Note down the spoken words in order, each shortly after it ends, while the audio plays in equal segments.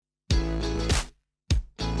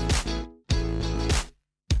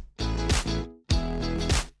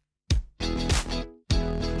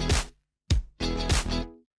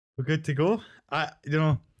we're good to go. I've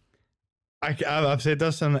said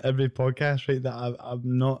this on every podcast, right? That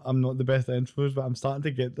I'm not the best at intros, but I'm starting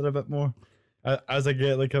to get there a bit more. As I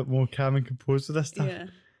get like a more calm and composed with this stuff,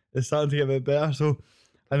 it's starting to get a bit better. So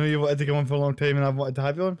I know you wanted to come on for a long time, and I've wanted to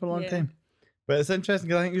have you on for a long time. But it's interesting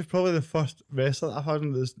because I think you're probably the first wrestler I've had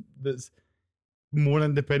that's more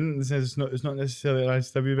independent. In the sense it's not necessarily an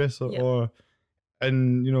ICW wrestler or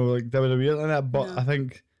in like WWE like that. But I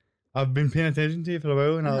think I've been paying attention to you for a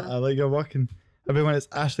while, and I like your work. And everyone, it's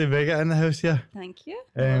Ashley Vega in the house here. Thank you.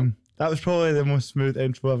 That was probably the most smooth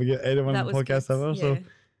intro I've ever get anyone on the podcast ever. So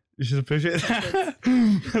you should appreciate that.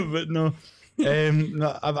 But no,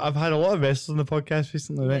 I've had a lot of wrestlers on the podcast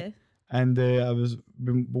recently, right? And I was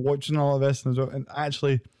been watching a lot of wrestling as well. And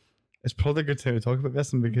actually, it's probably a good time to talk about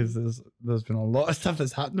wrestling because there's been a lot of stuff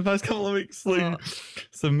that's happened the past couple of weeks, like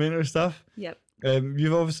some major stuff. Yep.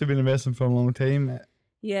 You've obviously been in wrestling for a long time.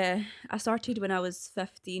 Yeah, I started when I was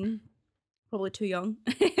 15, probably too young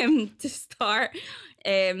to start.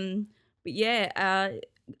 But yeah,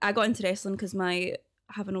 I got into wrestling because I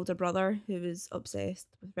have an older brother who was obsessed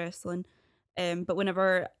with wrestling. But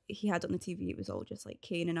whenever he had it on the TV, it was all just like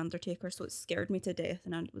Kane and Undertaker, so it scared me to death,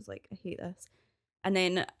 and I was like, I hate this. And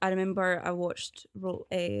then I remember I watched,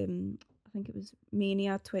 I think it was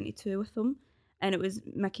Mania 22 with them, and it was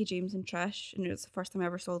Mickie James and Trish, and it was the first time I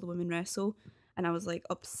ever saw the women wrestle, and I was like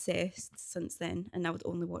obsessed since then, and I would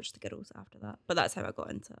only watch the girls after that. But that's how I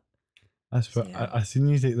got into it. That's what I seen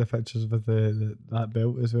you take the pictures with that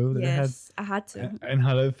belt as well. That yes, I had to. In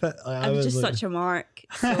her outfit, I was just like, such a mark.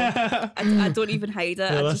 So I don't even hide it.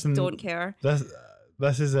 I just don't care. This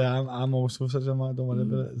is I'm also such a mark. Don't worry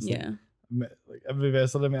about it. It's like every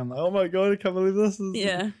wrestler I'm like, oh my god, I can't believe this.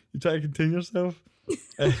 You try to contain yourself.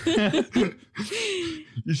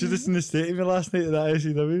 You should have seen the state of me last night at that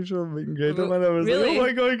ICW show meeting Grado, man. I was like, oh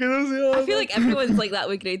my god, can I see all I feel like everyone's like that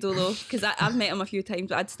with Grado though, because I've met him a few times,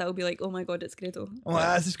 but I'd still be like, oh my god, it's Grado. I'm like,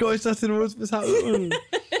 that's the Scottish Dustin Rhodes, what's happening?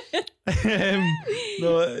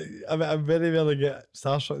 No, I'm very rarely get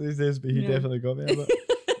starstruck these days, but he definitely got me a bit.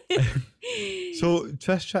 So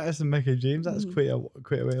Trish Stratus and Mickie James, that's quite a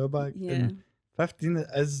while back. Yeah. And 15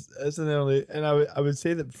 is an early, and I would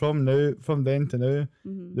say that from then to now,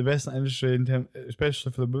 the wrestling industry,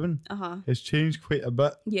 especially for the women, has changed quite a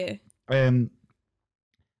bit. Yeah.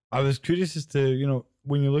 I was curious as to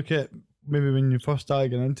when you look at maybe when you first started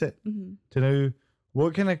getting into it to now,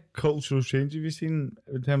 what kind of cultural change have you seen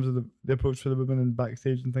in terms of the approach for the women and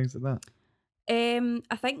backstage and things like that?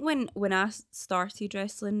 I think when I started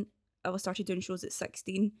wrestling, I started doing shows at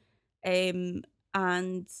 16, and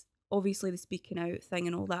obviously the speaking out thing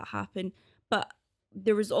and all that happened, but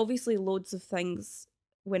there was obviously loads of things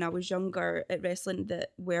when I was younger at wrestling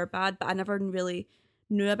that were bad, but I never really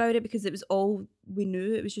knew about it because it was all we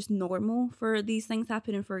knew. It was just normal for these things to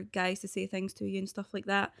happen and for guys to say things to you and stuff like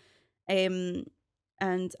that. And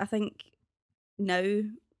I think now,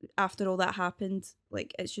 after all that happened,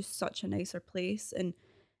 like it's just such a nicer place, and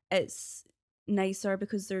it's nicer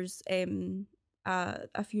because there's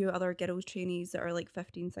a few other girls trainees that are like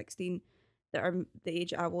 15, 16 that are the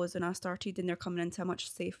age I was when I started, and they're coming into a much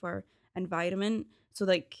safer environment. So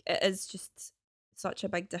like it is just such a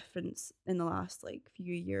big difference in the last like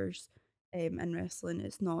few years in wrestling.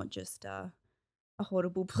 It's not just a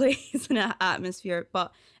horrible place and an atmosphere,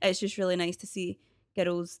 but it's just really nice to see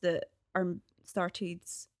girls that are started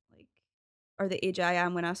like are the age I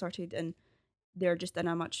am when I started, and they're just in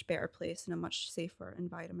a much better place and a much safer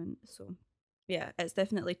environment. So yeah, it's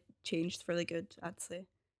definitely changed for the good, I'd say.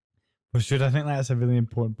 Well, sure, I think that's a really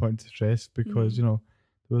important point to stress because there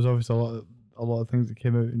was obviously a lot of things that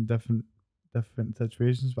came out in different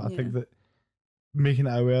situations, but I think that making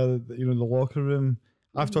it aware that the locker room.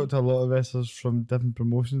 I've talked to a lot of wrestlers from different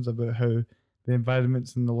promotions about how the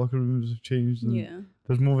environments in the locker rooms have changed, and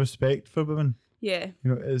there's more respect for women. Yeah,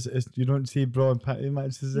 it's you don't see bra and panty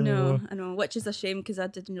matches anymore. No, I know, which is a shame because I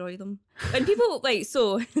did enjoy them. And people like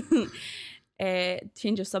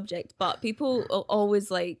change of subject, but people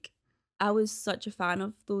always like, I was such a fan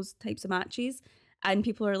of those types of matches, and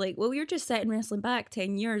people are like, well, you're just setting wrestling back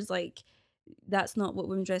 10 years, like that's not what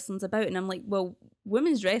women's wrestling's about. And I'm like, well,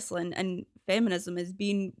 women's wrestling and feminism is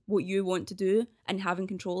being what you want to do and having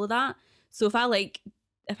control of that. So if I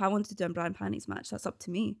wanted to do a bra and panties match, that's up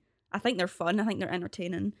to me. I think they're fun, I think they're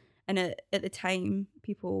entertaining, and at the time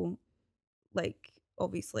people like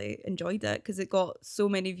obviously enjoyed it because it got so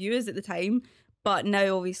many views at the time. But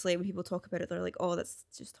now obviously when people talk about it, they're like, oh, that's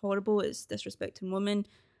just horrible, it's disrespecting women.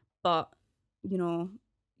 But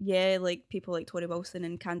like people like Tori Wilson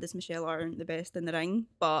and Candice Michelle aren't the best in the ring,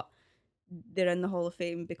 but they're in the Hall of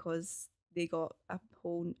Fame because they got a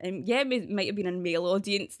whole, and yeah, it might have been a male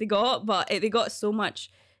audience they got, but they got so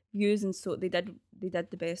much views, and so they did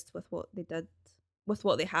the best with what they did, with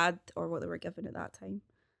what they had or what they were given at that time.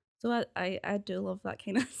 So I do love that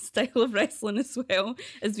kind of style of wrestling as well,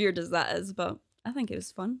 as weird as that is, but I think it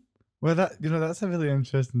was fun. Well, that's a really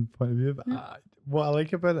interesting point of view. But what I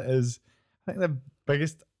like about it is, I think the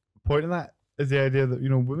biggest point of that is the idea that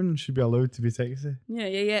women should be allowed to be sexy. Yeah,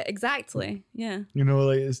 exactly. Yeah.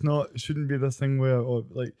 Like it shouldn't be this thing where,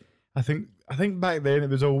 like, I think back then it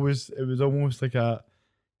was almost like a,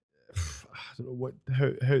 I don't know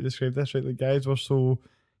how to describe this, right? Like guys were so,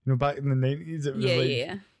 back in the 90s, it was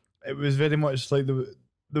it was very much like there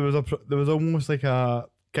was almost like a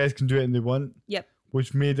guys can do it and they want. Yep.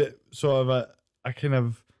 Which made it sort of a kind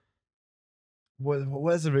of,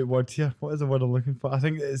 what is the right word here? What is the word I'm looking for? I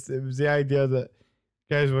think it was the idea that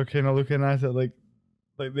guys were kind of looking at it like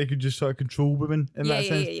they could just sort of control women in that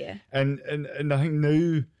sense. Yeah. And I think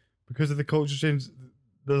now, because of the culture change,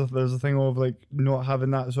 there's a thing of like not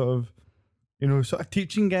having that sort of, sort of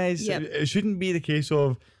teaching guys. Yep. It shouldn't be the case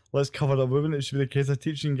of let's cover up women. It should be the case of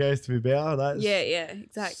teaching guys to be better. That's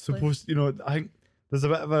exactly. Supposed, I think there's a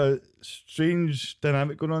bit of a strange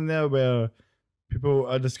dynamic going on there where people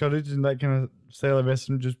are discouraged in that kind of style of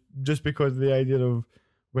wrestling just because of the idea of,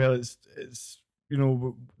 well, it's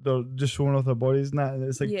they're just showing off their bodies and that, and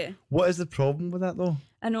it's like, what is the problem with that though?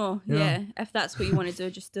 I know, if that's what you want to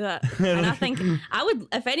do, just do it. And I think I would,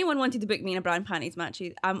 if anyone wanted to book me in a bra and panties match,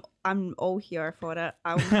 I'm all here for it.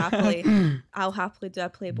 I'll happily do a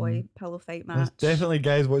Playboy pillow fight match. There's definitely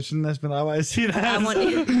guys watching this, but I want to see that. I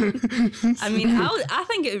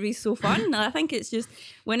think it would be so fun. I think it's just,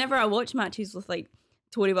 whenever I watch matches with like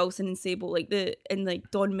Tori Wilson and Sable, and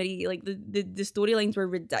Dawn Marie, like the storylines were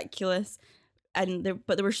ridiculous,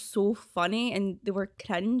 but they were so funny, and they were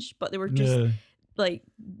cringe, but they were just like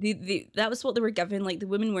that was what they were given. Like the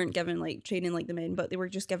women weren't given like training like the men, but they were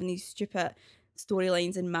just given these stupid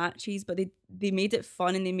storylines and matches, but they made it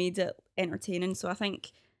fun and they made it entertaining. So I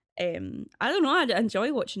think I don't know, I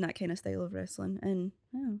enjoy watching that kind of style of wrestling, and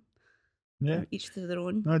each to their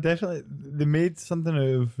own. No, definitely they made something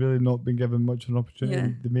out of really not being given much of an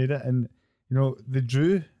opportunity. They made it, and they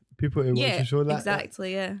drew people to watch the show.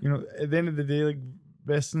 Exactly. At the end of the day, like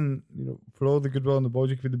wrestling, for all the goodwill in the world,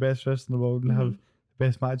 you could be the best wrestler in the world and have the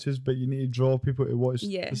best matches, but you need to draw people to watch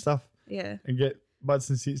the stuff and get butts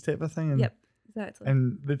and seats type of thing. And, exactly.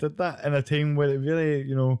 And they did that in a time where it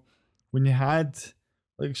really, when you had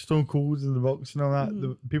like Stone Cold and the Rocks and all that,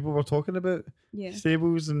 the people were talking about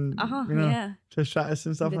stables and Trish Stratus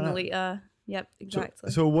and stuff like that.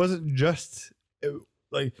 Exactly. So it wasn't just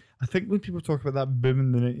like, I think when people talk about that boom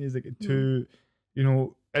in the 90s, like to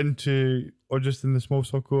into, or just in the small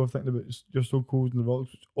circle of thinking about your Stone Cold and the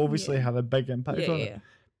Rocks, which obviously had a big impact on it.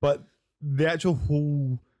 But the actual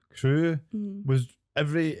whole crew was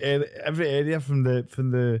every area from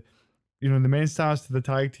the the men's stars to the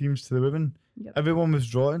tag teams to the women. Everyone was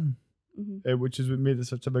drawn, which is what made it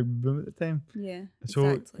such a big boom at the time. So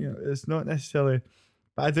exactly. It's not necessarily,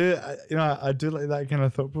 but I do like that kind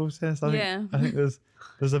of thought process. I think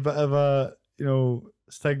there's a bit of a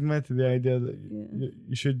stigma to the idea that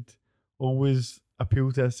you should always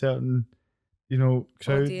appeal to a certain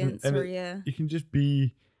crowd, audience, and you can just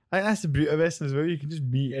be. I think that's the beauty of wrestling as well. You can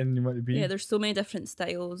just be in you want to be. Yeah, there's so many different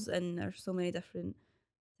styles, and there's so many different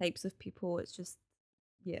types of people. It's just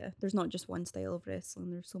there's not just one style of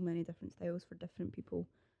wrestling. There's so many different styles for different people,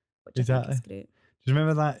 which I think is great. Do you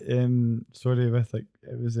remember that story with like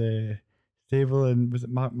it was a stable and was it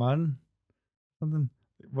Mark Maron something?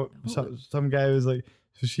 Some guy was like,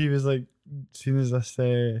 so she was like seen as this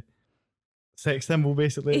sex symbol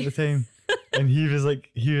basically at the time, and he was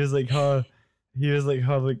like her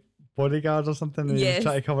like bodyguard or something, and he was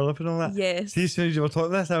trying to cover up and all that. See, as soon as you were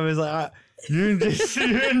talking this, I was like, you and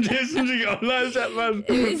Jason should get on that shit, man.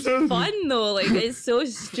 It was fun though, like it's so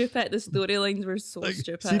stupid. The storylines were so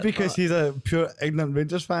stupid. See, because he's a pure ignorant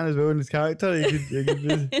Rangers fan as well in his character, he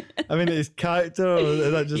could I mean, his character, or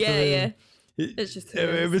is that just it's just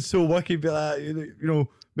it was so wacky, but like,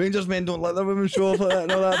 Rangers men don't let their women show off like that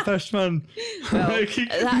and all that fish, man. Well,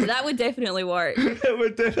 that would definitely work. It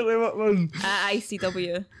would definitely work, man. At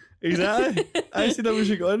ICW. Exactly. ICW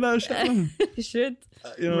should go in that shit, man. You should.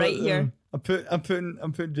 Right here. I'm putting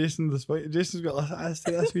Jason to the spot. Jason's got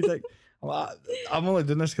this wee dick. I'm only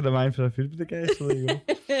doing this because I'm eyeing for a food with the guy, so there you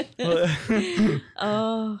go.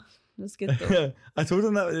 Oh, that's good though. I told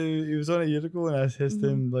him that he was on a year ago, and I said to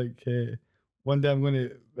him like, one day I'm going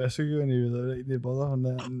to wrestle you, and he was like, right, no bother.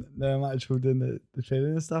 And now I'm actually doing the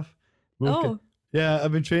training and stuff. Yeah,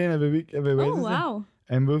 I've been training every week, every Wednesday. Oh wow.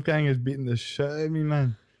 And Wolfgang is beating the shit out of me,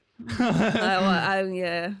 man.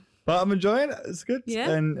 Yeah. But I'm enjoying it. It's good.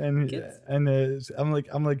 Yeah. And I'm like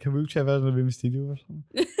a wheelchair version of Mysterio or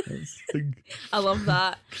something. I love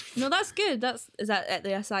that. No, that's good. Is that at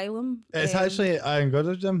the asylum? It's actually at Iron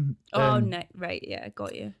Goddard's gym. Right. Yeah,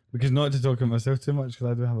 got you. Because not to talk about myself too much,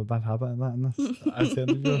 because I do have a bad habit of that in this. I said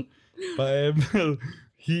it. But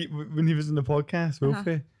when he was in the podcast,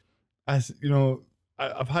 Wolfie, I've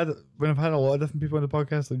had a lot of different people on the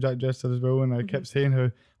podcast, like Jack Jester as well, and I kept saying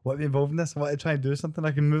how, what be involved in this? I want to try and do something.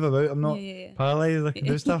 I can move about. I'm not paralyzed. I can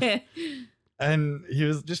do stuff. And he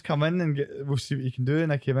was just come in and we'll see what you can do.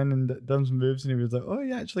 And I came in and done some moves, and he was like, "Oh,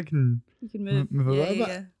 you actually can move a little bit."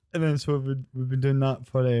 Yeah. And then so we've been doing that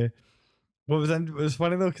for what was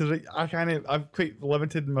funny though, because I'm quite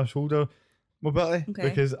limited in my shoulder mobility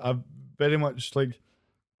because I've very much like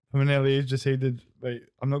from an early age decided, right,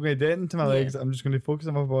 I'm not going to do it into my legs. I'm just going to focus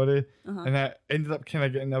on my body, and I ended up kind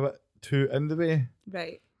of getting a bit too in the way.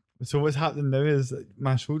 Right. So what's happening now is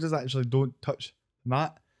my shoulders actually don't touch the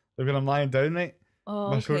mat. Like when I'm lying down, right?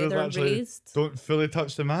 Oh, my shoulders actually raised. Don't fully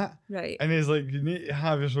touch the mat. Right. And he's like, you need to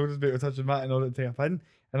have your shoulders be able to touch the mat in order to take a pin.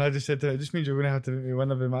 And I just said to him, it just means you're going to have to make me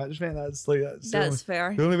win every match, mate. That's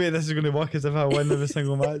fair. The only way this is going to work is if I win every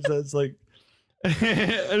single match. That's like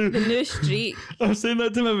the new streak. I'm saying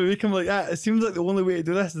that to him every week. I'm like, it seems like the only way to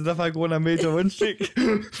do this is if I go on a major win streak.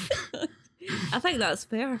 I think that's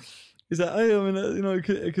fair. He's like,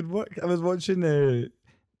 it could work. I was watching I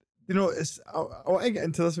want to get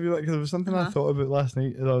into this a bit because it was something I thought about last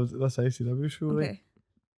night as I was this ICW show. Okay. Right?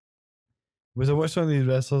 Was I watched one of these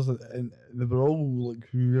wrestlers and they were all like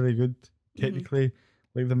really good technically.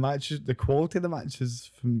 Like the matches, the quality of the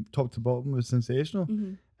matches from top to bottom was sensational.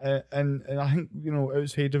 And I think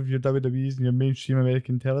outside of your WWEs and your mainstream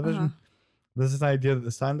American television, there's this idea that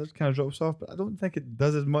the standard kind of drops off, but I don't think it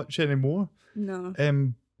does as much anymore. No.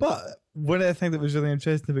 But one of the things that was really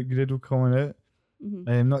interesting about Grado coming out,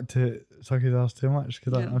 not to suck his ass too much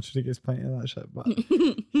because I'm sure he gets plenty of that shit, but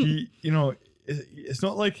he, it's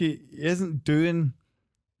not like he isn't doing,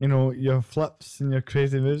 your flips and your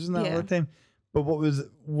crazy moves and that all the time. But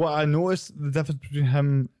what I noticed the difference between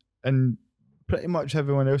him and pretty much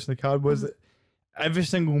everyone else in the card was that every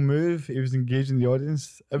single move he was engaging the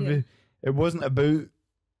audience. It wasn't about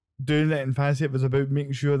doing it in fancy. It was about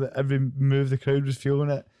making sure that every move the crowd was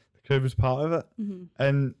feeling it, the crowd was part of it,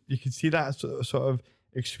 and you could see that sort of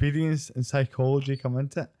experience and psychology come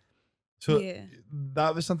into it. So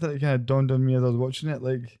that was something that kind of dawned on me as I was watching it.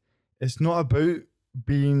 Like, it's not about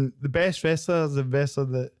being the best wrestler is the wrestler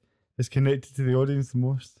that is connected to the audience the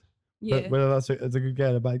most. Yeah. Whether that's a good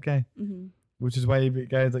guy or a bad guy. Which is why you get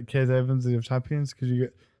guys like Kez Evans as your champions, because you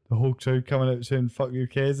get the whole crowd coming out saying "fuck you,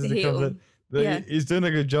 Kez" as he comes in. He's doing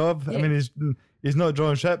a good job. I mean, he's not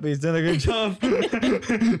drawing shit, but he's doing a good job.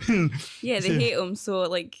 They hate him, so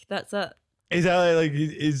like that's it. Exactly, like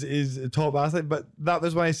he's a top athlete, but that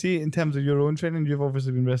was why I see in terms of your own training, you've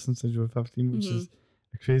obviously been wrestling since you were 15, which is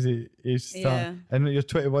a crazy age to start. And you're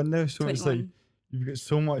 21 now, so 21. It's like you've got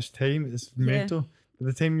so much time. It's mental. By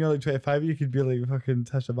the time you're like 25, you could be like fucking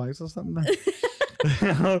Tasha Banks or something.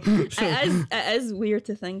 It is weird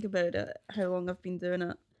to think about it, how long I've been doing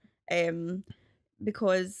it.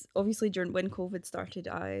 Because obviously when COVID started,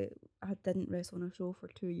 I didn't wrestle on a show for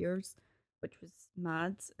 2 years, which was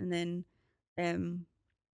mad. And then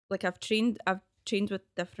like I've trained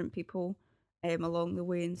with different people along the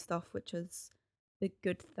way and stuff, which is the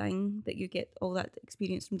good thing that you get all that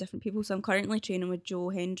experience from different people. So I'm currently training with Joe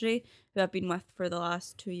Hendry, who I've been with for the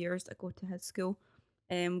last 2 years. I go to his school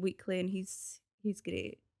weekly, and he's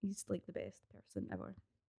great. He's like the best person ever.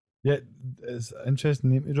 Yeah, it's an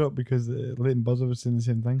interesting name to drop because Leighton Buzzer was saying the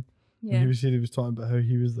same thing. Yeah, and he was talking about how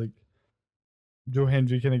he was like Joe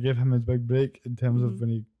Hendry kind of gave him his big break in terms of when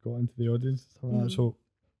he got into the audience and stuff like that. So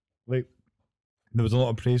like there was a lot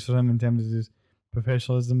of praise for him in terms of his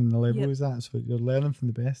professionalism and the level he's at. So you're learning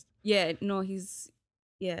from the best. Yeah, no, he's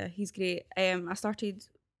great. I started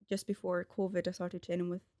just before COVID. I started training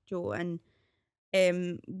with Joe, and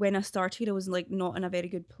when I started, I was like not in a very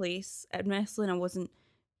good place in wrestling. I wasn't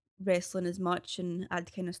wrestling as much, and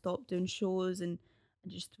I'd kind of stopped doing shows, and I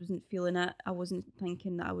just wasn't feeling it. I wasn't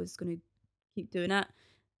thinking that I was going to keep doing it,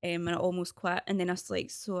 and I almost quit. And then I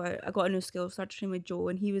got a new skill, started training with Joe,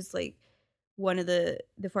 and he was like one of the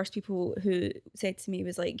first people who said to me,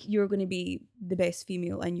 was like, "You're going to be the best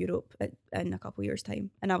female in Europe in a couple years'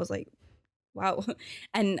 time." And I was like, wow.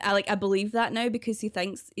 And I believe that now, because he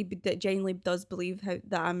genuinely does believe that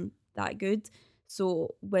I'm that good.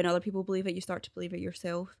 So when other people believe it, you start to believe it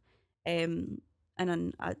yourself. And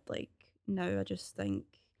then now I just think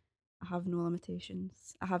I have no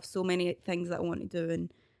limitations. I have so many things that I want to do,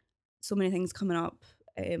 and so many things coming up.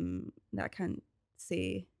 that I can't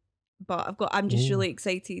say, but I'm just really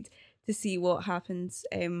excited to see what happens.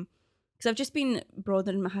 Because I've just been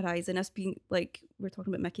broadening my horizon. I've been like, we were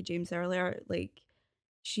talking about Mickie James earlier. Like,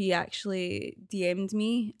 she actually DM'd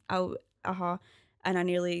me out, and I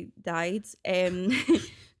nearly died.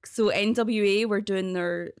 So NWA were doing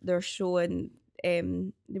their show, and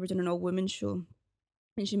they were doing an all women show,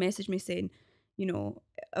 and she messaged me saying, you know,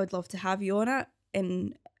 I would love to have you on it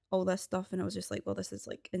and all this stuff. And I was just like, well, this is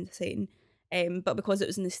like insane. But because it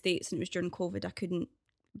was in the States and it was during COVID, I couldn't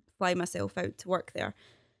fly myself out to work there.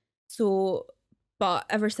 So, but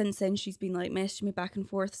ever since then, she's been like messaging me back and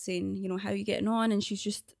forth saying, you know, how are you getting on? And she's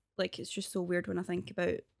just like, it's just so weird when I think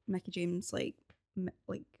about Mickie James, like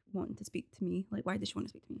wanting to speak to me. Like, why does she want to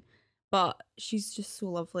speak to me? But she's just so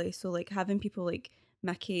lovely. So like having people like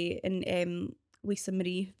Mickie and Lisa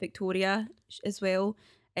Marie Victoria as well.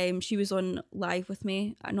 She was on live with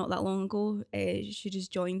me not that long ago. She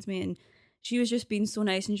just joined me, and she was just being so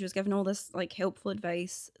nice, and she was giving all this like helpful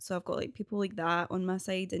advice. So I've got like people like that on my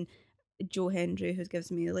side, and Joe Hendry, who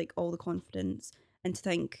gives me like all the confidence. And to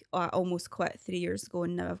think, oh, I almost quit 3 years ago,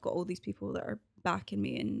 and now I've got all these people that are backing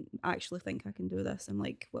me and actually think I can do this. I'm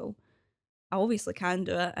like, well, I obviously can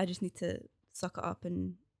do it. I just need to suck it up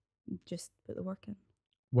and just put the work in.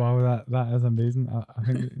 Wow, that is amazing. I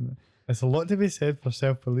think it's a lot to be said for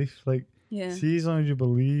self-belief. Like, see, as long as you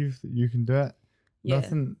believe that you can do it,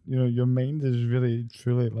 nothing, you know, your mind is really,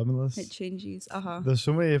 truly limitless. It changes. There's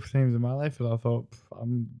so many times in my life that I thought,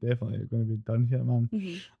 I'm definitely going to be done here, man.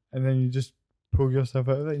 Mm-hmm. And then you just pull yourself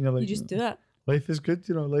out of it, and you're like, you just do it. Life is good,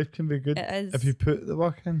 you know, life can be good if you put the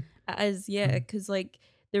work in. It is, yeah, because like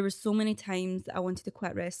there was so many times that I wanted to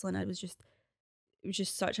quit wrestling. It was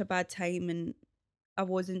just such a bad time, and I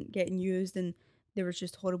wasn't getting used, and there was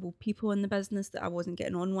just horrible people in the business that I wasn't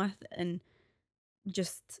getting on with, and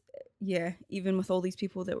just, yeah, even with all these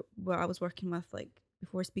people that I was working with, like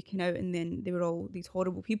before speaking out, and then they were all these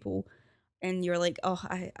horrible people, and you're like, oh,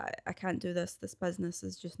 I can't do this. This business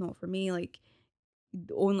is just not for me. Like,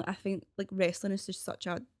 I think like wrestling is just such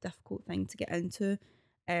a difficult thing to get into,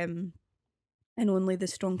 and only the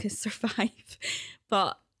strongest survive.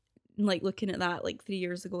 But like looking at that like 3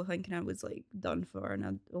 years ago, thinking I was like done for, and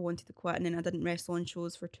I wanted to quit, and then I didn't wrestle on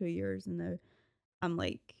shows for 2 years, and now I'm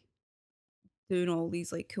like doing all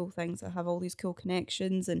these like cool things. I have all these cool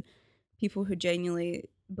connections and people who genuinely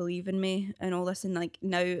believe in me and all this, and like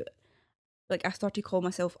now like I start to call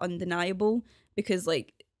myself undeniable, because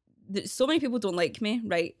like so many people don't like me,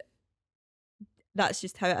 right? That's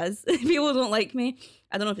just how it is. People don't like me.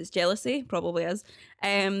 I don't know if it's jealousy, probably is.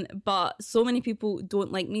 But so many people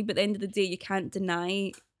don't like me, but at the end of the day, you can't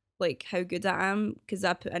deny like how good I am, because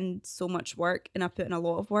I put in so much work, and I put in a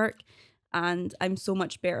lot of work, and I'm so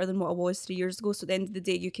much better than what I was 3 years ago. So at the end of the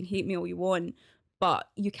day, you can hate me all you want, but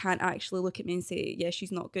you can't actually look at me and say, yeah,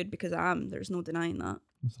 she's not good, because I am. There's no denying that.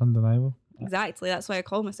 It's undeniable. Exactly. That's why I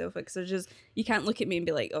call myself it, because there's just, you can't look at me and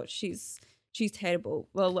be like, oh, she's terrible.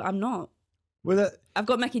 Well, I'm not. I've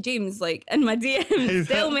got Mickie James like in my DMs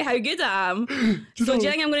telling me how good I am. So do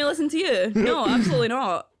you think I'm going to listen to you? No, absolutely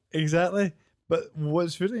not. Exactly. But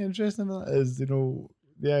what's really interesting about that is, you know,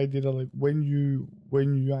 the idea that like when you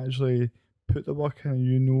actually put the work in, and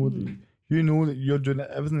you know that you're doing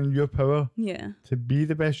everything in your power to be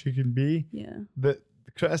the best you can be. Yeah. That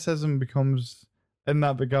the criticism becomes in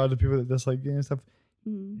that regard of people that dislike you and stuff.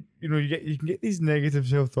 You know, you can get these negative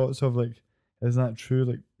self thoughts of like, is that true?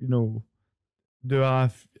 Like, you know,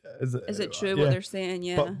 is it true what they're saying?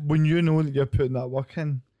 Yeah. But when you know that you're putting that work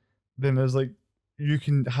in, then there's like, you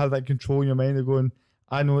can have that control in your mind of going,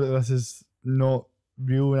 I know that this is not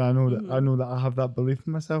real, and I know that I have that belief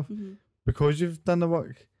in myself because you've done the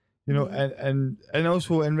work, you know. And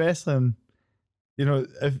also in wrestling, you know,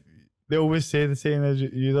 if they always say the saying is,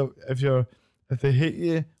 if they hate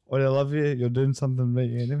you or they love you, you're doing something right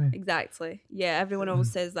anyway. Exactly. Yeah, everyone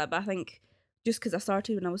always says that, but I think just because I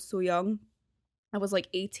started when I was so young, I was like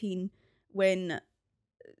 18 when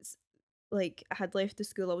like I had left the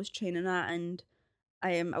school I was training at, and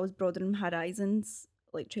I was broadening my horizons,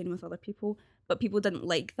 like training with other people, but people didn't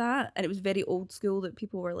like that, and it was very old school that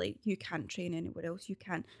people were like, you can't train anywhere else, you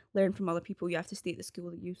can't learn from other people, you have to stay at the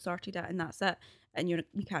school that you started at, and that's it, and you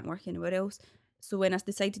can't work anywhere else. So when I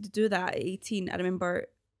decided to do that at 18, I remember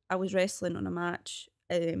I was wrestling on a match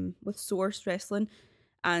with Source Wrestling,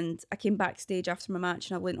 and I came backstage after my match,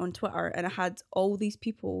 and I went on Twitter, and I had all these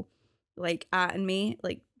people like atting me,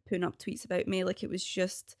 like putting up tweets about me, like it was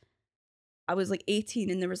just, I was like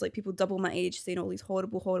 18, and there was like people double my age saying all these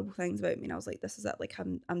horrible things about me, and I was like, this is it, like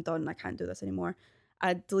I'm done, I can't do this anymore.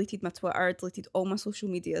 I deleted my Twitter, deleted all my social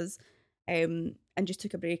medias, and just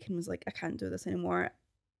took a break and was like, I can't do this anymore.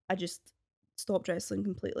 I just stopped wrestling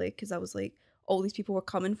completely because I was like, all these people were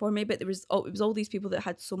coming for me, but it was all these people that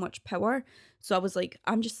had so much power. So I was like,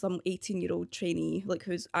 I'm just some 18-year-old trainee, like,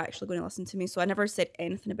 who's actually going to listen to me. So I never said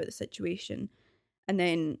anything about the situation. And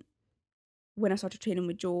then when I started training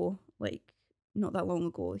with Joe, like, not that long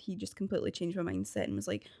ago, he just completely changed my mindset and was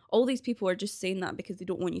like, all these people are just saying that because they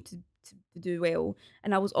don't want you to do well.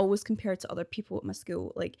 And I was always compared to other people at my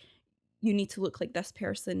school, like, you need to look like this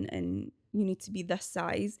person and you need to be this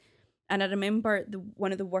size. And I remember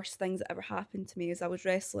one of the worst things that ever happened to me is I was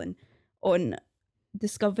wrestling on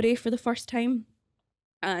Discovery for the first time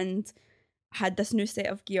and had this new set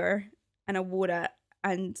of gear and I wore it.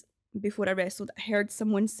 And before I wrestled, I heard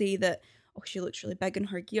someone say that, oh, she looks really big in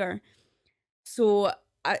her gear. So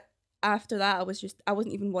after that, I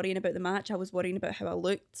wasn't even worrying about the match. I was worrying about how I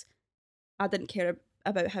looked. I didn't care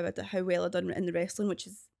about how well I done in the wrestling, which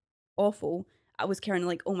is awful. I was caring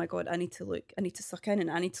like, oh my God, I need to suck in and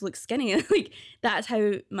I need to look skinny. Like, that's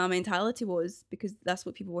how my mentality was because that's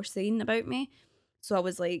what people were saying about me. So I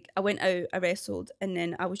was like, I went out, I wrestled, and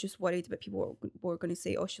then I was just worried about people were going to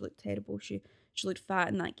say, oh, she looked terrible. She looked fat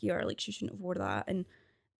in that gear. Like, she shouldn't have wore that.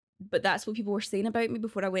 But that's what people were saying about me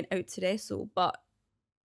before I went out to wrestle. But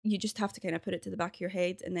you just have to kind of put it to the back of your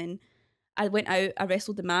head. And then I went out, I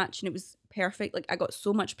wrestled the match, and it was perfect. Like, I got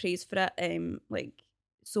so much praise for it. Like,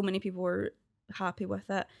 so many people were happy with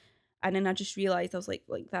it. And then I just realized I was like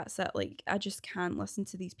that's it. Like, I just can't listen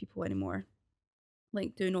to these people anymore,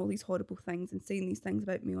 like doing all these horrible things and saying these things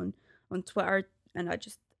about me on Twitter. And I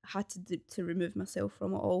just had to remove myself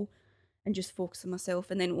from it all and just focus on myself.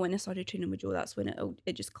 And then when I started training with Joe, that's when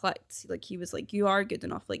it just clicked. Like, he was like, you are good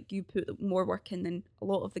enough, like, you put more work in than a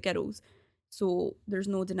lot of the girls, so there's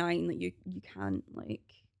no denying that you can't, like,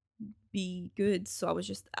 be good. So I was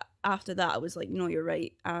just, after that, I was like, no, you're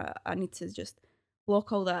right, I need to just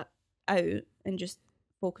block all that out and just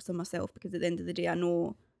focus on myself, because at the end of the day, I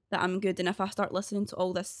know that I'm good. And if I start listening to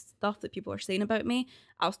all this stuff that people are saying about me,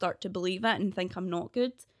 I'll start to believe it and think I'm not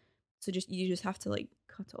good. So you just have to, like,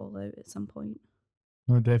 cut it all out at some point.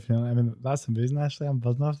 No, definitely. I mean, that's amazing, Ashley. I'm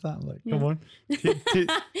buzzing off that. I'm like, Yeah. come on.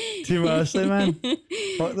 Team Ashley, man.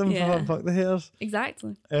 Fuck them, Yeah. fuck the haters.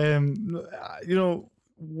 Exactly. You know,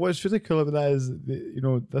 what's really cool about that is, you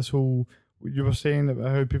know, this whole, you were saying about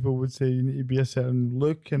how people would say you need to be a certain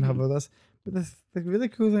look and have all this. But the really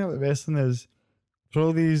cool thing about wrestling is, for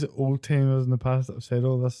all these old timers in the past that have said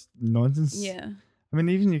all this nonsense. Yeah. I mean,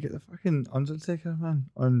 even you get the fucking Undertaker, man,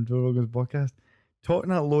 on Joe Rogan's podcast,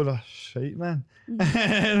 talking that load of shit, man.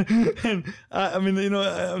 And I mean, you know,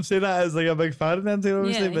 I'm saying that as like a big fan of Undertaker,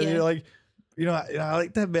 obviously, but you're like, you know, I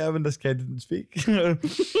like that better when this kid didn't speak.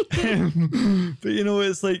 But you know,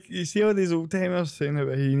 it's like you see all these old timers saying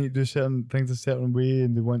that you need to do certain things a certain way,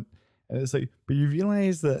 and it's like, but you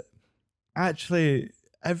realise that actually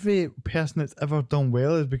every person that's ever done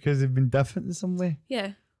well is because they've been different in some way.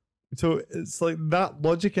 Yeah. So it's like that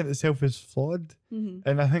logic in itself is flawed.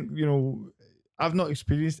 And I think, you know, I've not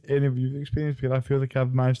experienced any of you've experienced, but I feel like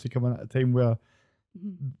I've managed to come in at a time where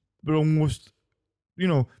we're almost, you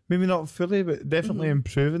know, maybe not fully, but definitely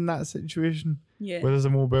improving that situation. Yeah. Where there's a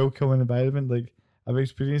more welcoming environment. Like, I've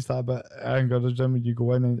experienced that, but Iron Girders Gym, when you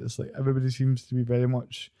go in and it's like everybody seems to be very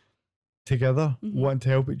much together, wanting to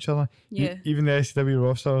help each other. Yeah. Even the SCW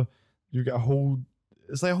roster, you get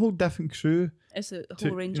it's like a whole different crew. It's a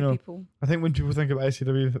whole range of people. I think when people think about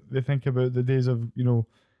SCW, they think about the days of, you know,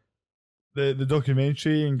 the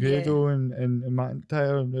documentary and Grado and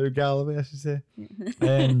McIntyre and Galloway, I should say.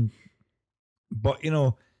 But, you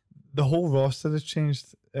know, the whole roster has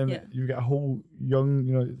changed, and you get a whole young,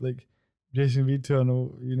 you know, like Jason Reed, who I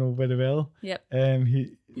know, you know, very well. Yep.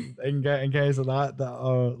 And guys like that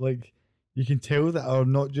are like, you can tell that they're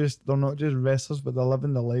not just wrestlers, but they're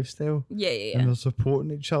living the lifestyle. Yeah. And they're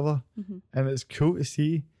supporting each other, and it's cool to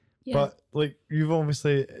see. Yeah. But like, you've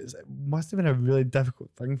obviously, it must have been a really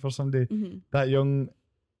difficult thing for somebody that young,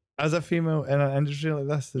 as a female in an industry like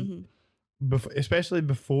this, especially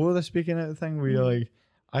before the speaking out thing, where you're like,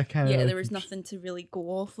 I can't. Yeah, there was nothing to really go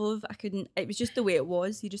off of. I couldn't. It was just the way it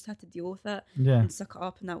was. You just had to deal with it and suck it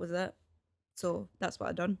up, and that was it. So that's what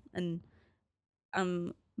I done. And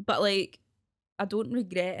but like, I don't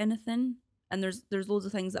regret anything. And there's loads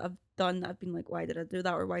of things that I've done that I've been like, why did I do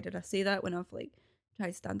that, or why did I say that, when I've like tried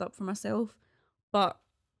to stand up for myself. But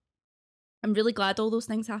I'm really glad all those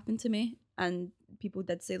things happened to me and people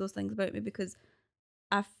did say those things about me, because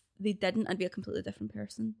if they didn't, I'd be a completely different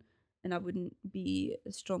person and I wouldn't be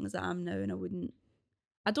as strong as I am now, and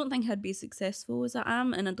I don't think I'd be as successful as I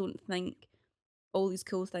am, and I don't think all these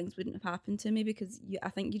cool things wouldn't have happened to me, because I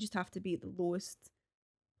think you just have to be at the lowest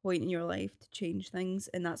point in your life to change things,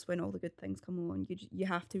 and that's when all the good things come along. You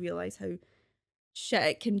have to realize how shit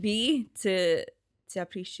it can be to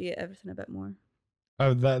appreciate everything a bit more.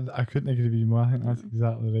 Oh, that I couldn't agree with you more. I think that's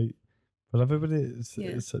exactly right. For everybody,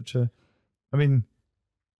 it's such a. I mean,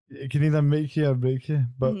 it can either make you or break you.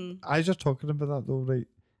 But as you're talking about that though, right,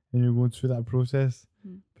 and you're going through that process,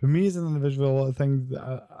 for me as an individual, a lot of things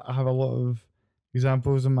that I have a lot of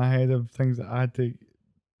examples in my head of things that I had to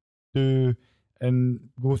do and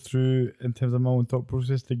go through in terms of my own thought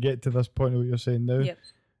process to get to this point of what you're saying now. Yep.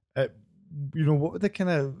 You know, what were the kind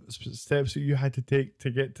of steps that you had to take to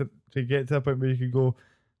get to the point where you could go,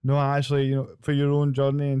 no, actually, you know, for your own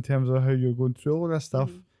journey in terms of how you're going through all this stuff,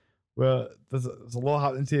 where there's a lot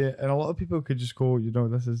happening to you, and a lot of people could just go, you know,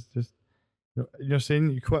 this is just, you know, you're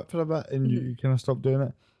saying you quit for a bit and you kind of stop doing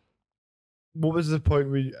it. What was the point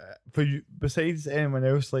where for you, besides anyone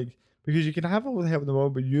else, like, because you can have all the help in the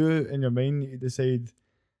world, but you in your mind you decide,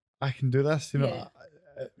 I can do this, you know,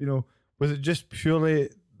 you know, was it just purely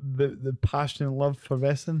the passion and love for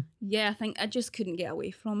wrestling? Yeah, I think I just couldn't get away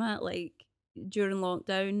from it. Like during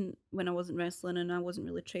lockdown, when I wasn't wrestling and I wasn't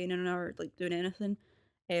really training or like doing anything,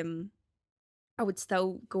 I would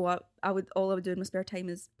still go up. All I would do in my spare time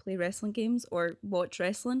is play wrestling games or watch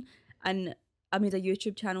wrestling. And I made a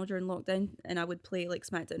YouTube channel during lockdown, and I would play like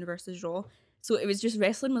SmackDown versus Raw. So it was just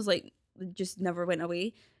wrestling was like just never went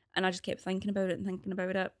away, and I just kept thinking about it and thinking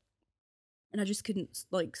about it, and I just couldn't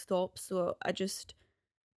like stop. So I just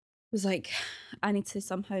was like, I need to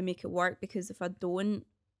somehow make it work, because if I don't,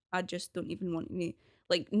 I just don't even want me.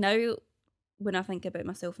 Like now, when I think about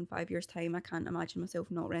myself in 5 years' time, I can't imagine myself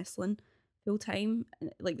not wrestling full time.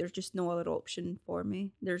 Like there's just no other option for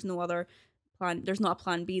me. There's no other plan. There's not a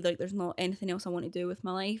plan B. Like there's not anything else I want to do with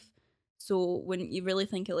my life. So when you really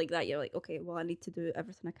think it like that, you're like, okay, well, I need to do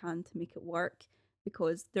everything I can to make it work,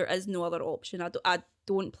 because there is no other option. I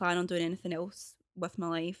don't plan on doing anything else with my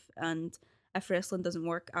life, and if wrestling doesn't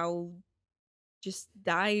work, I'll just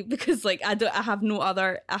die, because like I have no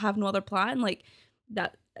other plan like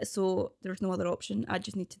that. So there's no other option. I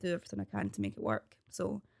just need to do everything I can to make it work.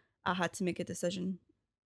 So I had to make a decision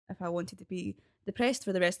if I wanted to be depressed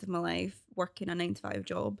for the rest of my life, working a 9 to 5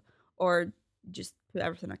 job, or just put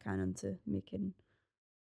everything I can into making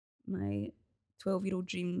my 12-year-old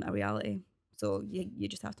dream a reality. So you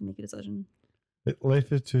just have to make a decision.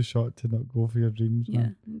 Life is too short to not go for your dreams,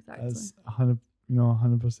 man. Yeah, exactly. That's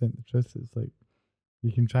 100% the truth. It's like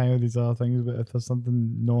you can try all these other things, but if there's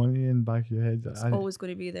something gnawing in the back of your head, it's always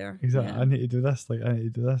going to be there. Exactly. Yeah. I need to do this. Like I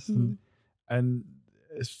need to do this, and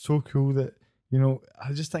it's so cool that, you know,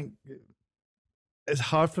 I just think it's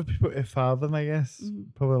hard for people to fathom, I guess,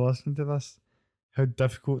 probably listening to this, how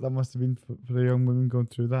difficult that must have been for a young woman going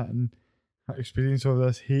through that and experience all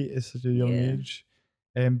this hate at such a young age.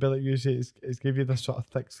 But like you say, it's give you this sort of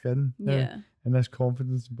thick skin and this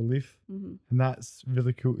confidence and belief, and that's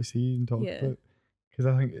really cool to see and talk about, because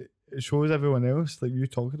I think it shows everyone else, like you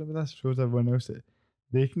talking about this, shows everyone else that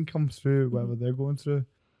they can come through whatever they're going through.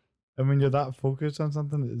 And when you're that focused on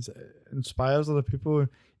something, it inspires other people.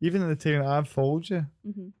 Even at the time I've followed you,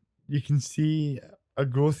 you can see a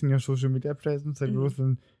growth in your social media presence, a growth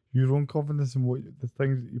in your own confidence and the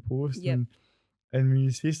things that you post. And when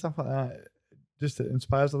you see stuff like that, just it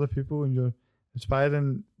inspires other people, and you're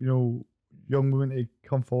inspiring, you know, young women to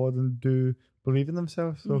come forward and do believe in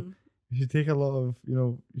themselves. So you should take a lot of, you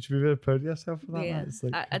know, you should be very proud of yourself for that. Yeah, it's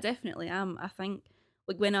like, I definitely am. I think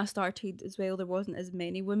like when I started as well, there wasn't as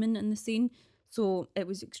many women in the scene, so it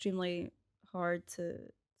was extremely hard to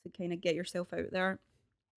kind of get yourself out there,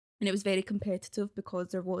 and it was very competitive because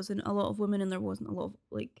there wasn't a lot of women and there wasn't a lot of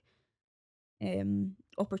like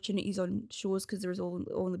opportunities on shows, because there was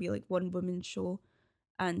only be like one women's show,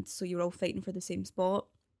 and so you were all fighting for the same spot.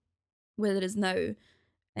 Where it is now,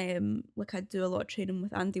 like I do a lot of training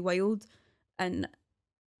with Andy Wilde and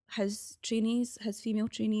his female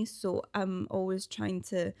trainees, so I'm always trying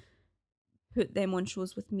to put them on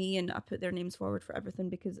shows with me, and I put their names forward for everything,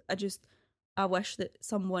 because I wish that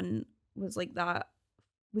someone was like that,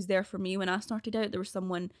 was there for me when I started out. There was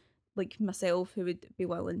someone like myself who would be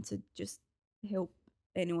willing to just help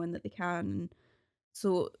anyone that they can. And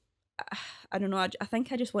so I don't know, I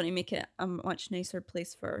think I just want to make it a much nicer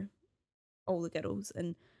place for all the girls.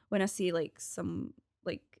 And when I see like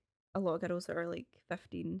a lot of girls that are like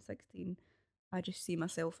 15, 16, I just see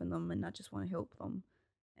myself in them, and I just want to help them,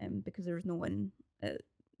 because there was no one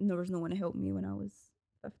to help me when I was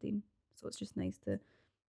 15. So it's just nice to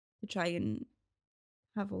try and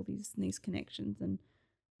have all these nice connections and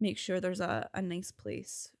make sure there's a nice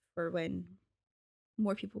place for when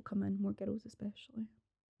more people come in, more girls especially.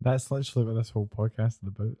 That's literally what this whole podcast is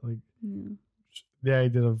about. Like, the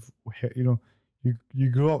idea of, you know, you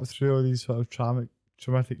grow up through all these sort of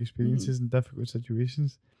traumatic experiences and difficult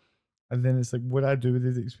situations, and then it's like, what I do with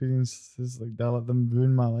these experiences, like, do I let them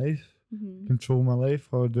ruin my life, control my life,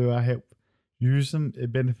 or do I help use them to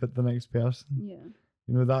benefit the next person? Yeah.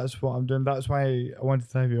 You know, that's what I'm doing. That's why I wanted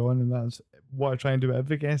to have you on, and that's what I try and do with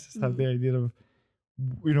every guest, is have the idea of,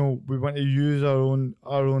 you know, we want to use our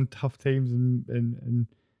own tough times and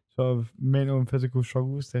sort of mental and physical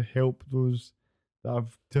struggles to help those that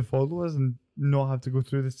have to follow us and not have to go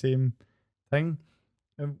through the same thing.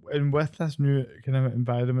 And with this new kind of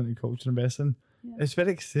environment and culture in wrestling, it's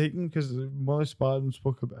very exciting, because Molly Spartan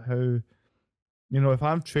spoke about how, you know, if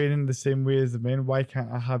I'm training the same way as the men, why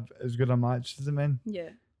can't I have as good a match as the men? Yeah.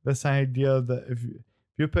 This idea that if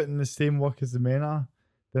you're putting the same work as the men are,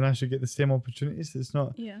 then I should get the same opportunities. It's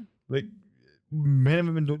not like men and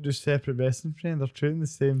women don't do separate wrestling training; they're training the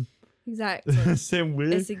same, exactly, same way.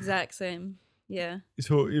 It's exact same. Yeah.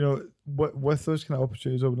 So, you know, with those kind of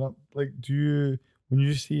opportunities open up, like, do you, when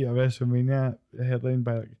you see a WrestleMania headlined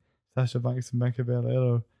by like Sasha Banks and Bianca Belair,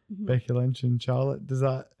 or Becky Lynch and Charlotte, does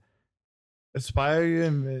that inspire you?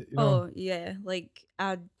 And you know? Oh yeah, like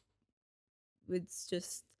I would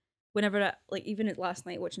just, whenever I, like, even at last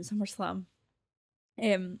night watching SummerSlam,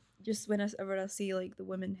 just whenever I see like the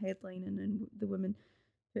women headlining and the women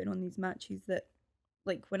putting on these matches, that,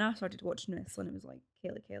 like, when I started watching wrestling, it was like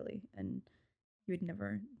Kelly, and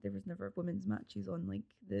there was never women's matches on like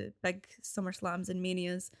the big SummerSlams and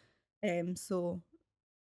Manias. So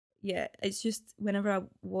yeah, it's just, whenever I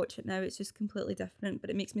watch it now, it's just completely different, but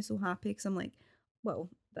it makes me so happy, because I'm like, well,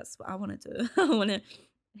 that's what I want to do. I want to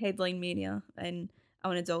headline Mania, and I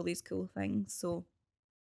want to do all these cool things. So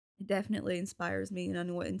it definitely inspires me, and I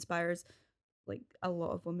know it inspires like a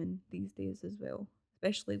lot of women these days as well,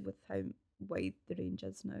 especially with how wide the range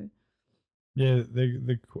is now. Yeah,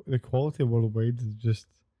 the quality worldwide is just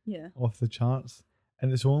off the charts,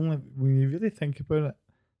 and it's only, when you really think about it,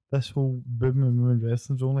 this whole boom in women's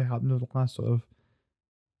wrestling's only happened over the last sort of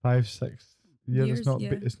 5-6 years.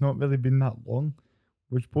 It's not really been that long,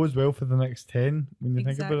 which bodes well for the next 10 when you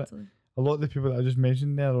think about it. A lot of the people that I just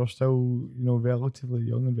mentioned there are still, you know, relatively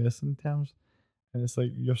young in wrestling terms, and it's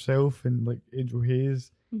like yourself and like Angel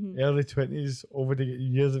Hayes, early 20s, already get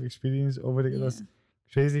years of experience, already get this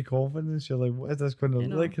crazy confidence. You're like, what is this going to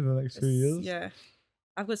look like in the next few years? Yeah,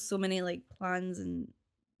 I've got so many like plans and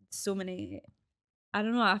so many. I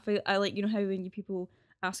don't know. I feel, I like, you know how when people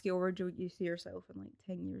ask you, where do you see yourself in like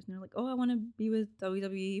 10 years, and they're like, oh, I want to be with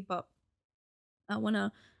WWE, but I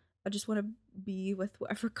just want to be with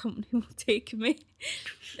whatever company will take me.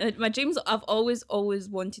 My dreams, I've always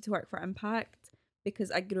wanted to work for Impact, because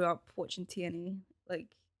I grew up watching TNA,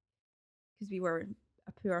 like, because we were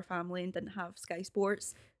a poor family and didn't have Sky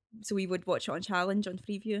Sports, so we would watch it on Challenge on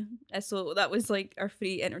Freeview. So that was like our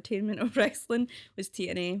free entertainment of wrestling, was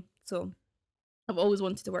TNA. So I've always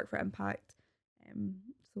wanted to work for Impact.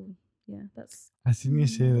 So yeah, that's. I seen you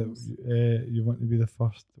say that you want to be the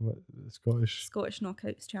first Scottish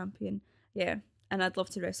Knockouts champion. Yeah, and I'd love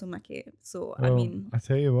to wrestle Mickey. So well, I mean, I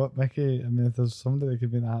tell you what, Mickey. I mean, if there's somebody that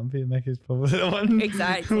could be an happy, Mickey's probably the one.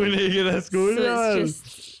 Exactly. When you get this going, so it's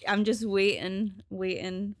just, I'm just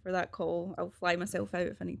waiting for that call. I'll fly myself out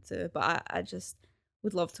if I need to, but I just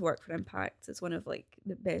would love to work for Impact. It's one of like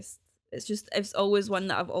the best. It's always one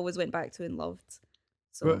that I've always went back to and loved.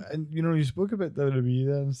 So, but, and you know, you spoke about WWE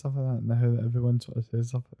there and stuff like that, and how everyone sort of says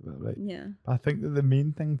stuff like that, right? Yeah. But I think that the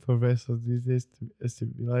main thing for wrestlers these days is to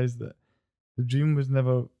realise that the dream was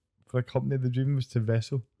never for a company. The dream was to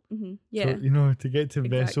wrestle. Yeah. So, you know, to get to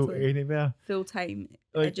wrestle anywhere full time,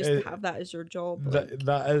 like, just to have that as your job. That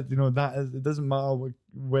is, you know, that is. It doesn't matter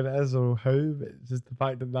where it is or how. But it's just the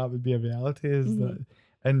fact that would be a reality is that,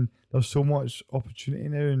 and there's so much opportunity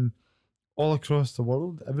now, and all across the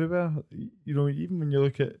world, everywhere. You know, even when you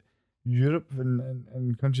look at Europe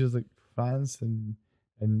and countries like France and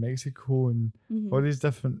Mexico and all these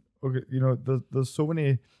different, you know, there's so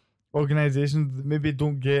many organizations that maybe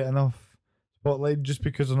don't get enough spotlight just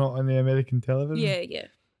because they're not on the American television. Yeah.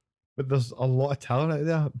 But there's a lot of talent out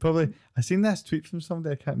there. Probably, I seen this tweet from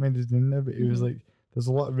somebody, I can't remember his name now, but he was like, there's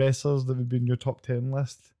a lot of wrestlers that would be in your top 10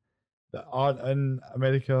 list that aren't in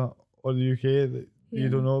America or the UK that you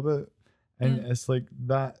don't know about. And it's like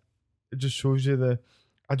that, it just shows you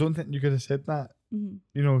I don't think you could have said that, you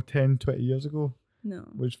know, 10, 20 years ago. No.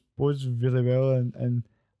 Which bodes really well. And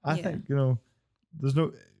I think, you know,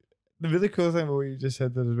 the really cool thing about what you just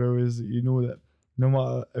said there as well is that you know that no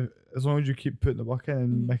matter, as long as you keep putting the work in,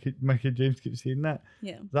 and Mickey James keeps saying that,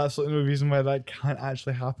 that's like no reason why that can't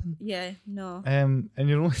actually happen. Yeah, no. And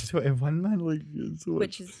you're only 21, man. Like, so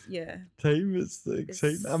which is time. It's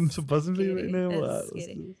exciting. I'm so buzzing for you right now. It's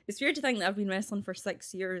scary. It's weird to think that I've been wrestling for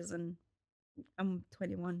 6 years and I'm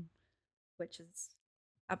 21, which is.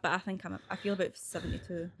 But I think I feel about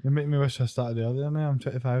 72. You make me wish I started earlier now. I'm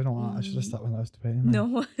 25 and all that. I should have started when I was 20. Man.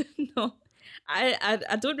 No, no.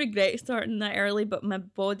 I don't regret starting that early, but my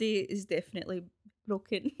body is definitely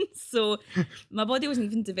broken. So my body wasn't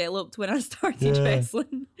even developed when I started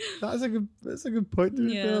wrestling. That's a good point to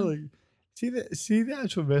be fair. Like, see the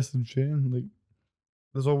actual wrestling training. Like,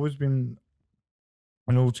 there's always been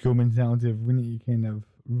an old school mentality of we need to kind of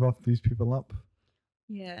rough these people up.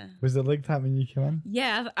 Yeah. Was it like that when you came in?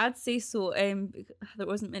 Yeah, I'd say so. There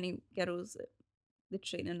wasn't many girls at the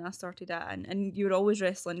training I started at, and you were always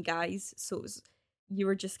wrestling guys, so you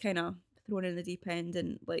were just kind of thrown in the deep end,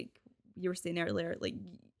 and like you were saying earlier, like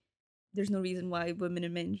there's no reason why women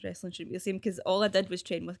and men's wrestling should be the same, because all I did was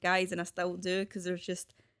train with guys, and I still do, because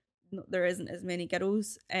there isn't as many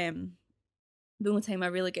girls. The only time I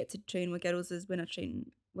really get to train with girls is when I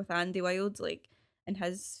train with Andy Wild, like, and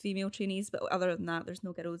his female trainees, but other than that, there's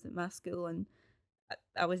no girls at my school, and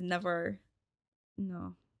I was never,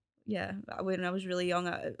 no, yeah, when I was really young,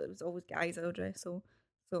 it was always guys I would wrestle,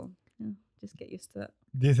 so yeah, just get used to it.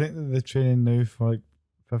 Do you think that the training now for like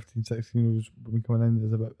 15, 16-year-olds women coming in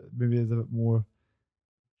is a bit more,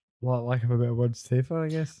 lack of a better word, safer, I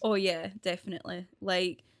guess? Oh yeah, definitely.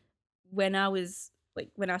 Like when I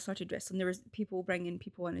started wrestling, there was people bringing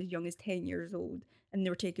people in as young as 10 years old, and they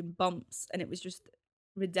were taking bumps, and it was just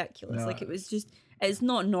ridiculous. No. Like, it was just, it's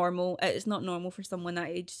not normal. It's not normal for someone that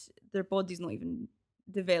age. Their body's not even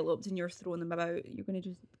developed, and you're throwing them about. You're going to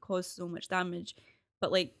just cause so much damage.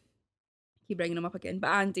 But like, keep bringing them up again.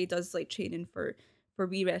 But Andy does like training for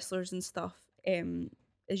wee wrestlers and stuff.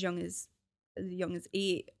 As young as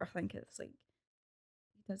 8, I think it's like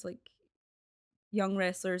he does like young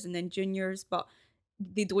wrestlers and then juniors, but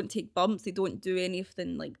they don't take bumps, they don't do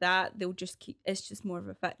anything like that. They'll just keep, it's just more of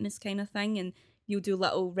a fitness kind of thing, and you'll do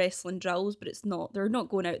little wrestling drills, but they're not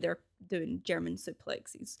going out there doing German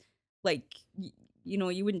suplexes. Like, you know,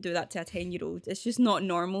 you wouldn't do that to a 10-year-old. It's just not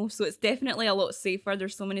normal. So it's definitely a lot safer.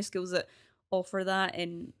 There's so many schools that offer that,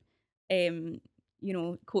 and you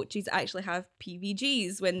know, coaches actually have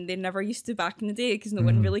PVGs when they never used to back in the day, because no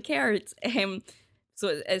one really cared. So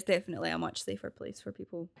it's definitely a much safer place for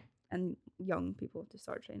people and young people to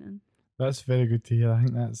start training. That's very good to hear. I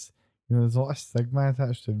think that's, you know, there's a lot of stigma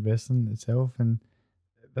attached to wrestling itself, and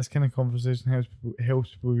this kind of conversation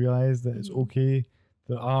helps people realise that it's okay.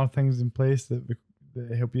 There are things in place that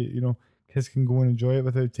help you, you know, kids can go and enjoy it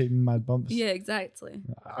without taking mad bumps. Yeah, exactly.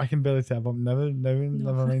 I can barely take a bump never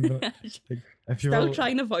mind. But like, if you still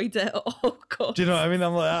trying to avoid it at all costs. Do you know what I mean?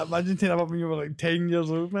 I'm like, imagine taking a bump when you were like 10 years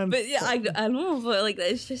old, man. But yeah, I know, but like,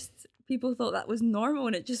 it's just, people thought that was normal,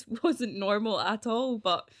 and it just wasn't normal at all.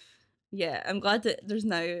 But yeah, I'm glad that there's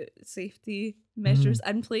now safety measures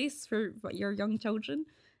in place for your young children.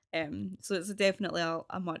 So it's definitely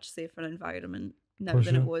a much safer environment now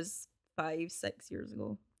than it was 5-6 years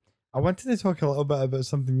ago. I wanted to talk a little bit about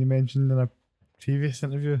something you mentioned in a previous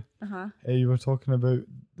interview. You were talking about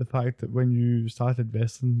the fact that when you started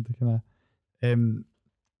wrestling, the kind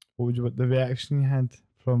of the reaction you had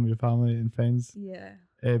from your family and friends. Yeah.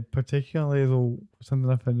 Particularly though, something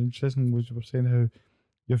I found interesting was you were saying how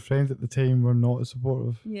your friends at the time were not as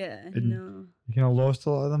supportive. Yeah, no. You kind of lost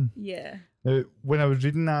a lot of them. Yeah. Now, when I was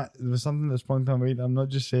reading that, there was something that sprung to my mind. I'm not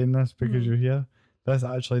just saying this because you're here. This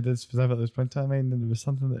actually did specifically spring to my mind, and there was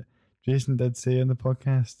something that Jason did say in the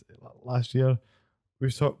podcast last year.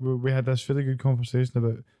 We had this really good conversation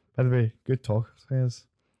about, by the way, good talker, guys.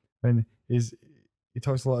 And he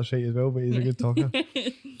talks a lot of shit as well, but he's a good talker.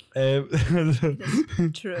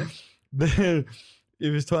 True. He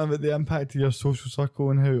was talking about the impact of your social circle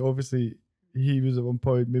and how obviously he was at one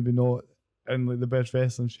point maybe not in like the best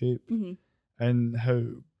wrestling shape, and how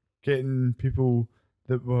getting people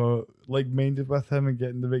that were like-minded with him and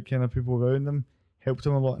getting the right kind of people around him helped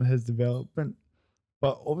him a lot in his development.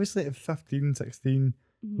 But obviously at 15, 16,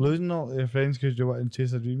 losing all your friends because you want to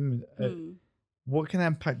chase a dream, what kind of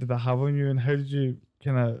impact did that have on you, and how did you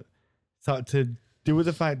kind of start to deal with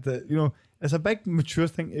the fact that, you know, it's a big mature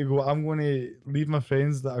thing to go, I'm going to leave my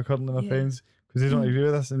friends that are currently my friends because they don't agree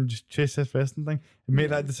with us and just chase this wrestling thing and make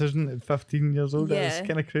that decision at 15 years old. Yeah. It's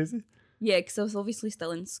kind of crazy. Yeah, because I was obviously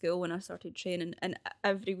still in school when I started training, and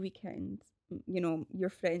every weekend, you know,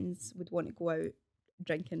 your friends would want to go out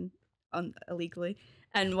drinking illegally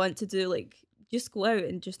and want to do, like, just go out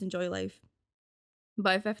and just enjoy life.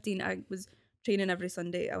 By 15, I was training every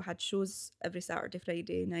Sunday. I had shows every Saturday,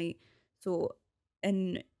 Friday night. So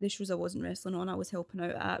in the shows I wasn't wrestling on, I was helping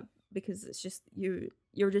out at, because it's just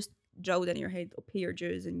you're just drilled in your head, pay your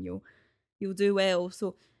dues and you'll do well.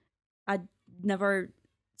 So I never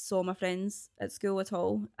saw my friends at school at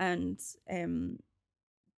all, and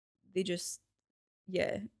they just,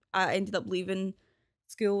 yeah, I ended up leaving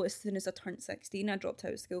school as soon as I turned 16. I dropped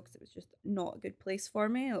out of school because it was just not a good place for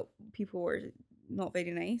me. People were not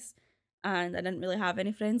very nice, and I didn't really have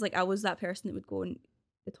any friends. Like, I was that person that would go in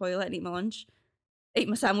the toilet and eat my lunch, ate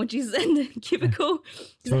my sandwiches in the cubicle.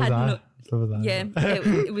 So was that. Yeah,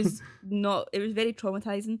 it was not. It was very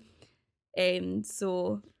traumatizing.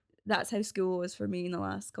 So that's how school was for me in the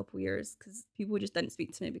last couple of years, because people just didn't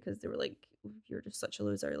speak to me because they were like, "You're just such a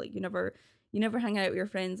loser. Like, you never hang out with your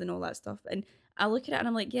friends and all that stuff." And I look at it and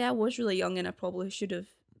I'm like, yeah, I was really young and I probably should have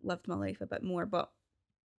lived my life a bit more, but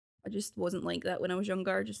I just wasn't like that when I was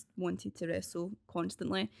younger. I just wanted to wrestle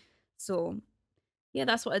constantly. So yeah,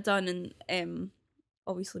 that's what I'd done, and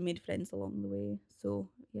obviously made friends along the way. So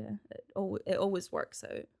yeah, it always works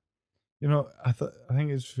out. You know, I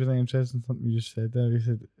think it's really interesting something you just said there. You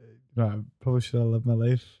said, I probably should have lived my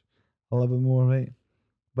life a little bit more, right?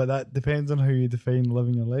 But that depends on how you define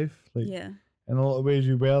living your life. Like, yeah, in a lot of ways,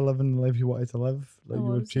 you were living the life you wanted to live. Like, you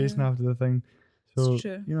were chasing after the thing. So it's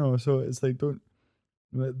true. So it's like, don't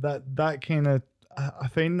that kind of. I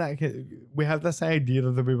find that we have this idea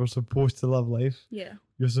of the way we're supposed to live life. Yeah,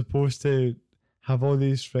 you're supposed to have all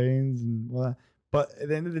these friends and all that. But at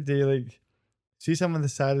the end of the day, like, see, some of the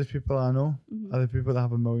saddest people I know are the people that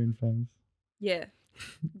have a million friends. Yeah,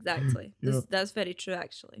 exactly. That's very true,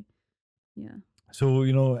 actually. Yeah. So,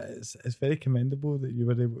 it's very commendable that you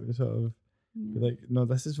were able to sort of be like, no,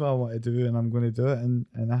 this is what I want to do and I'm going to do it. And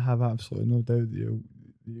I have absolutely no doubt that you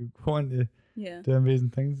go on to do amazing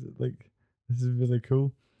things. Like, this is really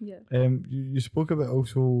cool. Yeah. You spoke about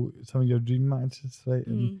also some of your dream matches, right?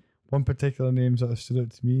 And one particular name sort of stood out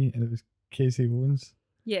to me, and it was Casey Owens.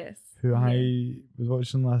 Yes. Who I was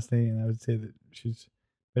watching last night, and I would say that she's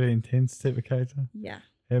a very intense type of character. Yeah.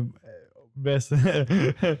 Wrestling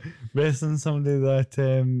somebody that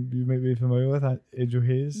you might be familiar with, Angel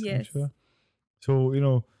Hayes. Yes. I'm sure.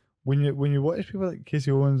 So when you watch people like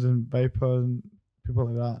Casey Owens and Viper and people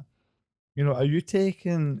like that, are you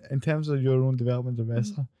taking, in terms of your own development as a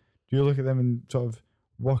wrestler, do you look at them and sort of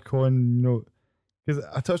work on, because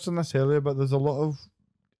I touched on this earlier, but there's a lot of,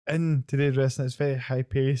 in today's wrestling, it's very high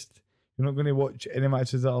paced. You're not going to watch any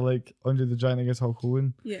matches that are like Andre the Giant against Hulk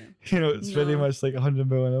Hogan. Yeah. It's very much like 100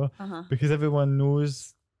 mile an hour because everyone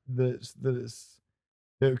knows that it's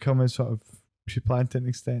the outcome is sort of pre-planned to an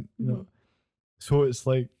extent, So it's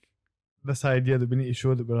like this idea that we need to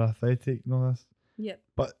show that we're athletic and all this. Yeah.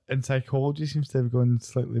 But in psychology, seems to have gone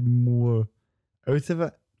slightly more out of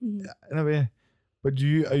it in a way. But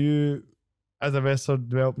are you as a wrestler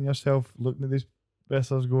developing yourself, looking at these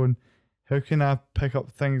wrestlers going, how can I pick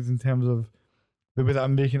up things in terms of the way that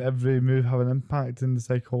I'm making every move have an impact in the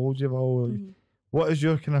psychology of it all? Like, what is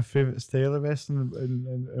your kind of favourite style of wrestling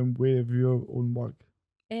and way of your own work?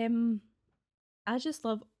 I don't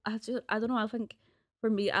know, I think for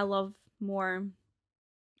me, I love more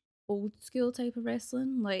old school type of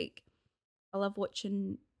wrestling. Like, I love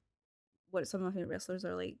watching what some of my favorite wrestlers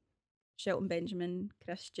are, like Shelton Benjamin,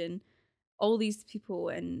 Christian, all these people.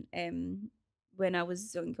 And when I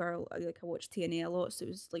was younger, I watched TNA a lot, so it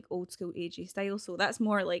was like old school AJ Styles. So that's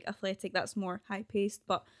more like athletic, that's more high paced.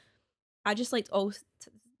 But I just liked all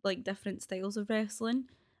like different styles of wrestling.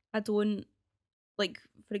 I don't like,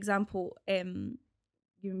 for example, you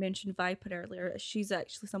mentioned Viper earlier. She's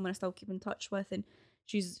actually someone I still keep in touch with, and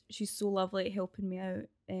she's so lovely at helping me out.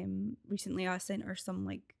 Recently I sent her some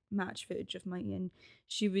like match footage of mine, and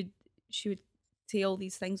she would say all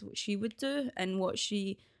these things what she would do and what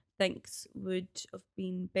she thinks would have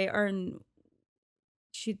been better, and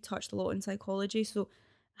she touched a lot in psychology. So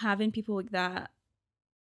having people like that,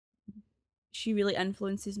 she really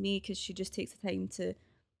influences me, because she just takes the time to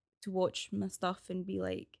watch my stuff and be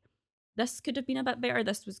like, this could have been a bit better,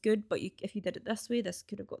 this was good, but if you did it this way, this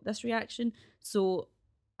could have got this reaction. So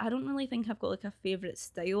I don't really think I've got like a favourite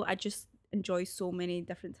style. I just enjoy so many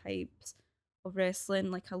different types of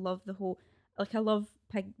wrestling. Like, I love I love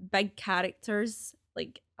big characters.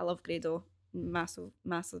 Like, I love Grado, massive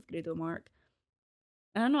Grado mark.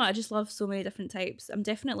 I don't know, I just love so many different types. I'm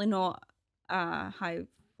definitely not a high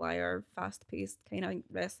flyer, fast paced kind of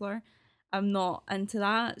wrestler. I'm not into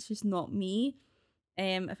that. It's just not me.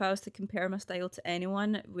 If I was to compare my style to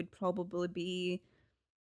anyone, it would probably be,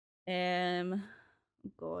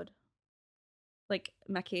 like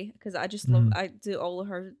Mickey, because I just love. I do all of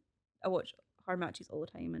her. I watch her matches all the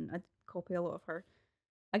time, and I copy a lot of her.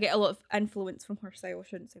 I get a lot of influence from her style. I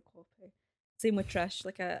shouldn't say copy. Same with Trish.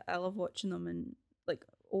 Like I love watching them and like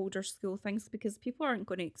older school things because people aren't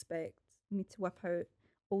going to expect me to whip out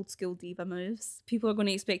old school diva moves. People are going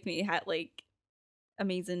to expect me to hit like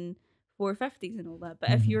amazing 450s and all that.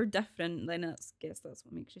 But if you're different, then I guess that's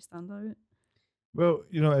what makes you stand out. Well,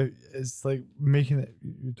 you know, it's like making it.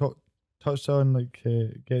 You touched on like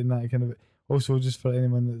getting that kind of. Also, just for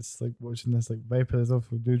anyone that's like watching this, like Viper is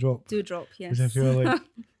also Doudrop. Doudrop, yes. Which I feel like,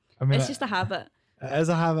 I mean, it's just a habit. It is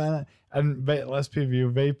a habit, innit? And let's be real,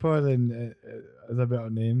 Viper and is a better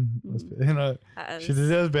name. You know, she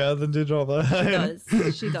deserves better than Doudrop. She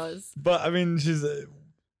does. She does. But I mean, she's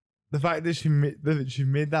the fact that she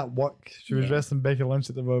made that work. She was wrestling Becky Lynch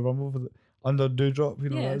at the Royal Rumble under Doudrop. You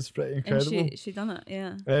know, that's pretty incredible. And she done it,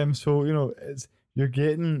 yeah. So you know, you're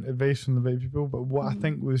getting advice from the right people, but what I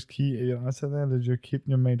think was key to your answer there is you're keeping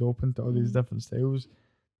your mind open to all these different styles.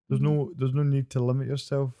 There's no need to limit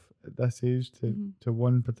yourself at this age to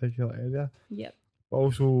one particular area. Yep. But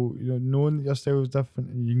also, you know, knowing that your style is different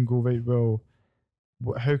and you can go, right, well,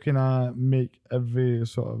 how can I make every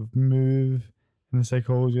sort of move in the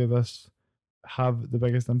psychology of this have the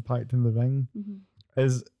biggest impact in the ring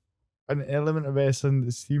is an element of wrestling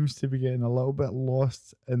that seems to be getting a little bit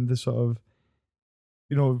lost in the sort of,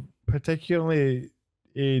 you know, particularly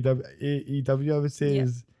AEW, I would say,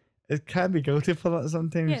 is it can be guilty for that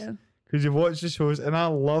sometimes. Yeah. Because you watch the shows, and I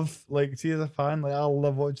love, like, see, as a fan, like, I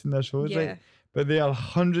love watching their shows, right? But they are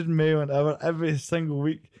 100 mile an hour every single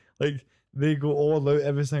week. Like, they go all out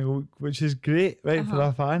every single week, which is great, right, for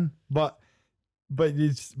a fan. But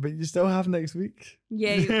you still have next week.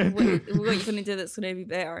 Yeah, what are you going to do that's going to be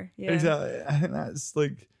better? Yeah. Exactly. I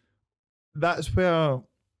think that's where,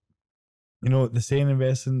 you know, the saying in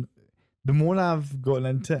wrestling, the more I've gotten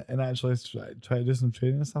into it and actually try to do some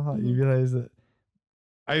training and stuff like that, you realise that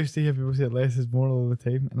I used to hear people say less is more all the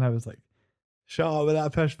time, and I was like, shut up with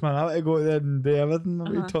that pish, man. I want to go out there and do everything that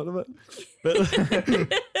we talked about. But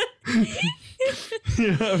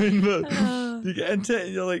you know what I mean? But you get into it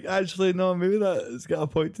and you're like, actually, no, maybe it's got a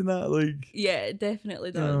point in that. Like, yeah, it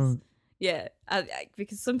definitely does. Yeah,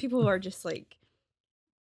 because some people are just like,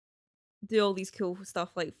 do all these cool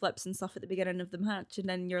stuff like flips and stuff at the beginning of the match, and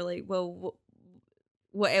then you're like, well,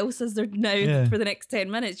 what else is there now for the next 10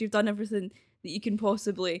 minutes? You've done everything that you can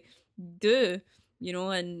possibly do, you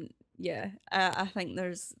know. And I think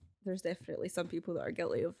there's definitely some people that are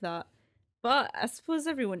guilty of that, but I suppose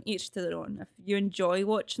everyone each to their own. If you enjoy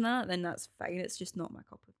watching that, then that's fine. It's just not my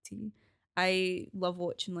cup of tea. I love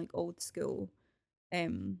watching like old school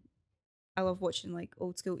I love watching like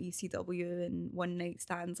old school ECW and one night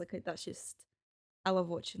stands. Like that's just, I love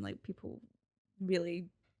watching like people really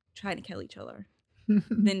trying to kill each other.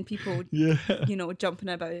 Then people, you know, jumping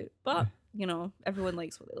about. But you know, everyone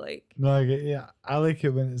likes what they like. No, I like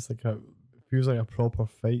it when it's like it feels like a proper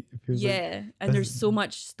fight. It feels and there's so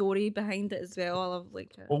much story behind it as well. I love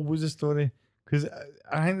like always a story, because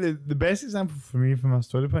I think the best example for me from a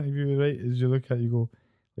story point of view, right, is you look at you go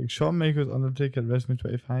like Shawn Michaels Undertaker at WrestleMania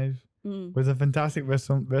 25 was a fantastic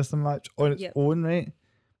wrestling match on its own, right?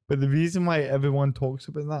 But the reason why everyone talks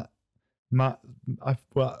about that, I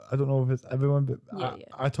don't know if it's everyone, but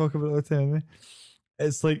I talk about it all the time anyway.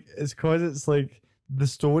 It's because it's like the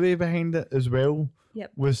story behind it as well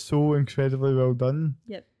was so incredibly well done.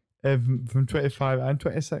 From 25 and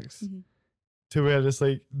 26 to where it's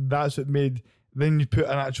like that's what made, then you put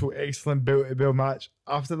an actual excellent bell to bell match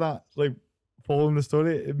after that, like following the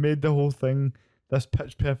story, it made the whole thing this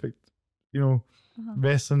pitch perfect, you know,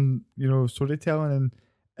 wrestling, you know, storytelling,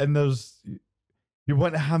 and there's, you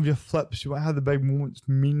want to have your flips, you want to have the big moments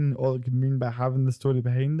mean all it can mean by having the story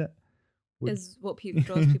behind it. Is what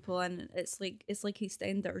draws people in. It's like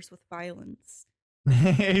EastEnders with violence.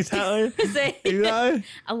 Exactly. Exactly.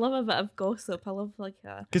 I love a bit of gossip. I love like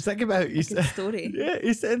a. Because think about story.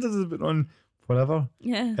 EastEnders has been on forever.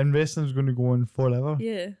 Yeah. And wrestling's going to go on forever.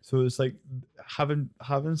 Yeah. So it's like having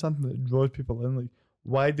something that draws people in. Like,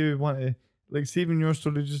 why do we want to, like, see in your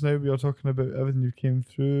story just now, we are talking about everything you came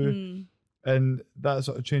through and that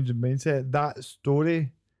sort of change in mindset. That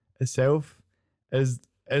story itself is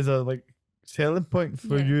a like selling point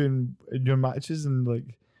for you in your matches, and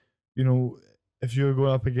like, you know, if you're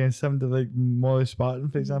going up against somebody like Molly Spartan,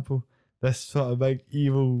 for example, this sort of big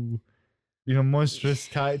evil, you know, monstrous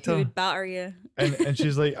character, who would batter you, and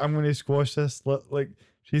she's like, I'm going to squash this. Like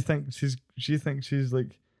she thinks she's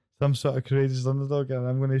like some sort of courageous underdog, and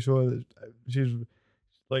I'm going to show her that she's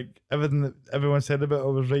like everything that everyone said about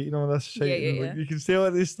her was right. You know, this shit. Like, you can say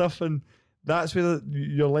all this stuff, and that's where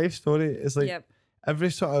your life story is like.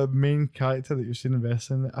 every sort of main character that you've seen in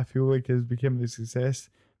wrestling, I feel like has become a success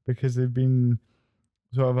because they've been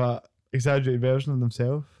sort of a exaggerated version of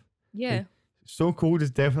themselves. Yeah. Like, Stone Cold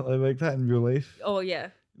is definitely like that in real life. Oh yeah.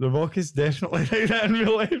 The Rock is definitely like that in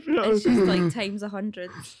real life. You know? It's just like times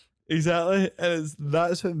 100. Exactly, and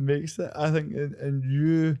that's what makes it. I think, and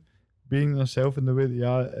you being yourself in the way that you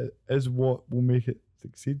are is what will make it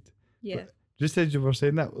succeed. Yeah. But just as you were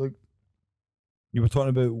saying that, like you were talking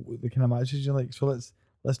about the kind of matches you like. So let's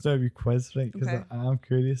do a wee quiz, right? Because Okay. I'm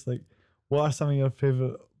curious. Like, what are some of your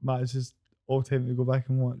favorite matches all time to go back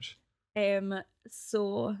and watch?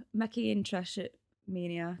 So Mickey and Trish at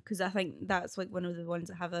Mania, because I think that's like one of the ones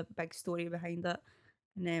that have a big story behind it,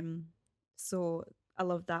 and so I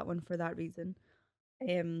loved that one for that reason.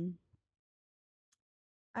 I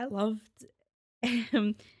loved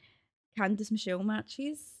Candice Michelle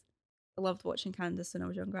matches. I loved watching Candice when I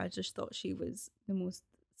was younger. I just thought she was the most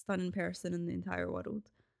stunning person in the entire world.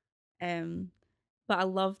 But I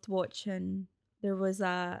loved watching. There was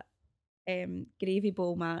a gravy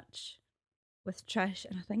bowl match with Trish,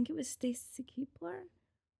 and I think it was Stacey Keebler,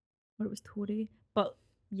 or it was Tori. But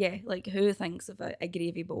yeah, like who thinks of a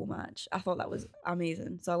gravy bowl match? I thought that was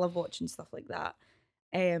amazing. So I love watching stuff like that.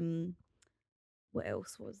 What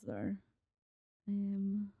else was there?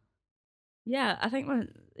 Yeah, I think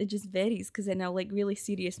it just varies because then I'll like really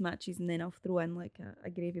serious matches and then I'll throw in like a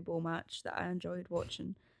gravy bowl match that I enjoyed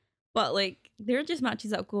watching. But like they're just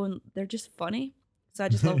matches that go and they're just funny, so I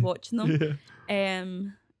just love watching them. Yeah.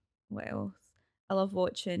 What else? I love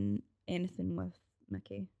watching anything with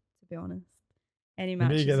Mickey. To be honest, any We need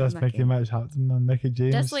matches to get with this Mickey match happening, man. Mickey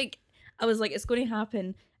James. Just like I was like, it's going to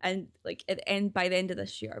happen, and like at the end by the end of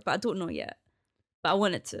this year, but I don't know yet. But I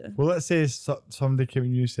want it to. Well, let's say somebody came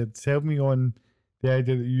and you said, "Sell me on the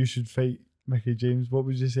idea that you should fight Mickey James." What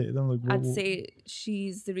would you say to them? Like, I'd say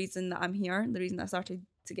she's the reason that I'm here, the reason I started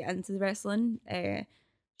to get into the wrestling.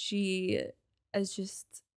 She is just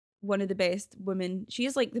one of the best women. She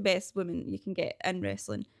is like the best woman you can get in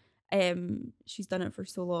wrestling. She's done it for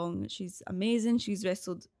so long. She's amazing. She's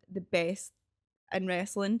wrestled the best in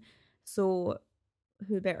wrestling. So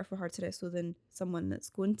who better for her to wrestle than someone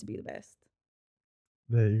that's going to be the best?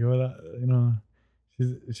 There you go. That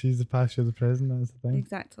she's the past, you're the present. That's the thing.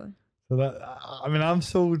 Exactly. So that I mean, I'm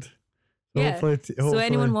sold. So yeah. Hopefully. So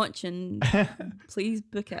anyone watching, please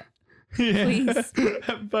book it. Yeah. Please.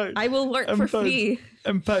 Impact, I will work for free.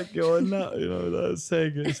 Impact you on that. That's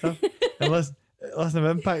good stuff. Unless if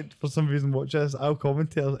Impact for some reason watch this, I'll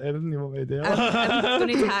commentate anything you want me to do. I'm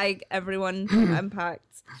going to tag everyone from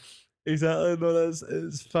Impact. Exactly. No,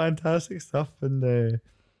 it's fantastic stuff. And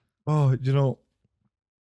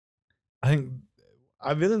I think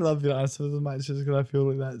I really love your answer to the matches because I feel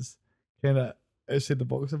like that's kind of outside the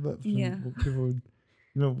box a bit from what people would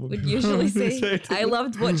usually say. I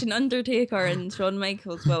loved watching Undertaker and Shawn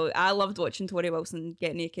Michaels. Well, I loved watching Tori Wilson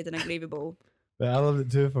get naked in a gravy bowl. But I loved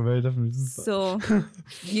it too for very different reasons. So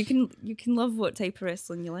you can love what type of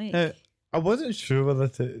wrestling you like. I wasn't sure whether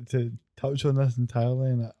to touch on this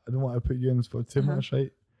entirely, and I don't want to put you in the spot too much,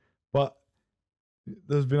 right? But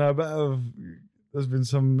there's been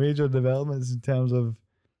some major developments in terms of,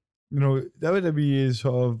 WWE is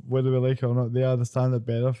sort of, whether we like it or not, they are the standard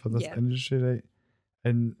bearer for this industry, right?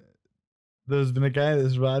 And there's been a guy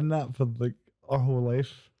that's ran that for like our whole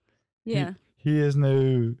life. Yeah. He is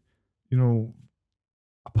now,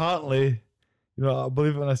 apparently, I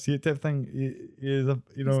believe it when I see it type thing, he is, out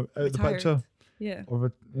of the picture. Yeah.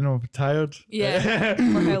 Or, retired. Yeah.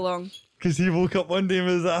 For how long? Because he woke up one day and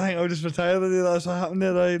was like, I think I'll just retire today. That's what happened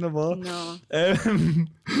there, right? No.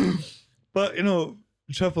 But,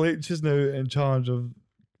 Triple H is now in charge of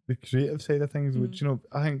the creative side of things, which,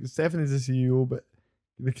 I think Stephanie's the CEO, but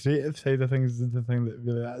the creative side of things is the thing that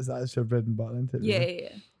really, that's your bread and butter, isn't it? Yeah.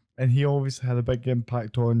 And he obviously had a big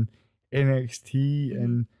impact on NXT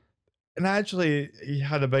and actually he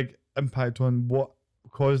had a big impact on what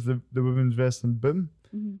caused the women's wrestling boom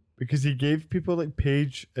because he gave people like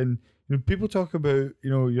Paige and people talk about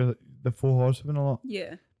the Four Horsemen a lot,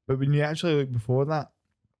 but when you actually look before that,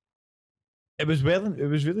 it was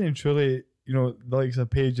really and truly the likes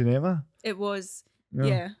of Paige and Emma. It was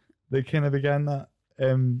they kind of began that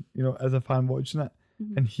as a fan watching it,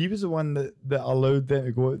 and he was the one that allowed them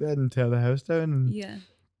to go out there and tear the house down and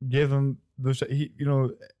gave them those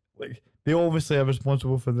like they obviously are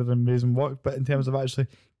responsible for their amazing work, but in terms of actually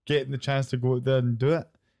getting the chance to go out there and do it,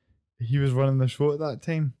 he was running the show at that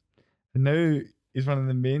time, and now he's running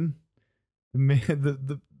the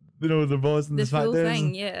Raws and the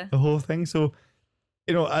SmackDowns, the whole thing. So,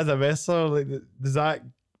 as a wrestler, like,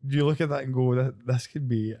 do you look at that and go, this could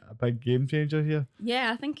be a big game changer here?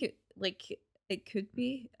 Yeah, I think it could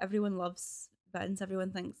be. Everyone loves Vince.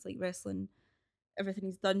 Everyone thinks like wrestling, everything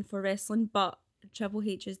he's done for wrestling, but Triple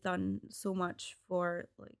H has done so much for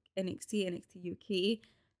like NXT, NXT UK,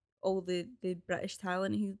 all the British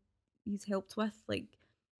talent he's helped with. Like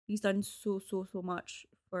he's done so much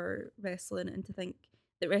for wrestling, and to think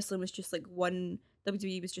that wrestling was just like one,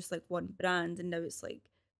 WWE was just like one brand, and now it's like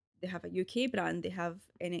they have a UK brand, they have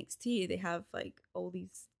NXT, they have like all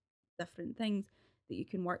these different things that you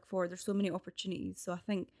can work for. There's so many opportunities. So I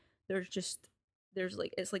think there's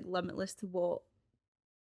like it's like limitless to what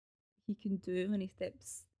he can do when he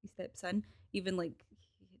steps in. Even like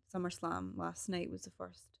SummerSlam last night was the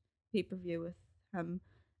first pay-per-view with him,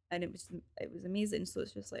 and it was amazing. So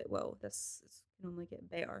it's just like, well, this can only get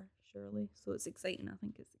better, surely. So it's exciting. I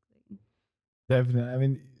think it's exciting. Definitely. I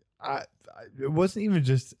mean, it wasn't even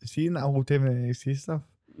just seeing that whole time in NXT stuff.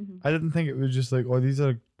 Mm-hmm. I didn't think it was just like, oh, these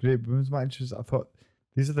are great women's matches. I thought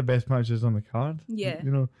these are the best matches on the card. Yeah.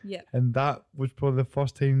 You know? Yeah. And that was probably the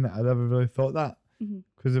first time that I'd ever really thought that.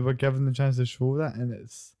 Because they were given the chance to show that. And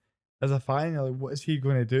it's, as a fan, you're like, what is he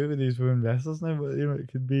going to do with these women wrestlers now? But, you know, it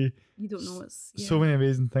could be. You don't know what's. So many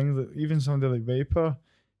amazing things. Like, even somebody like Viper,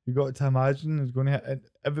 you got to imagine is going to hit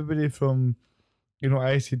everybody from, you know,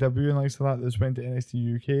 ICW and like that that's went to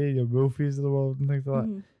NXT UK, your Wolfies of the world and things like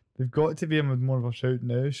that. They've got to be in with more of a shout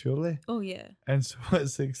now, surely. Oh yeah. And so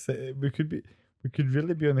it's exciting. We could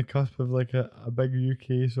really be on the cusp of like a big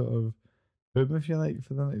UK sort of boom, if you like,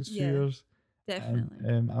 for the next few years. Definitely.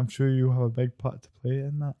 And I'm sure you'll have a big part to play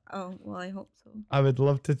in that. Oh well, I hope so. I would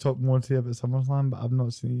love to talk more to you about SummerSlam, but I've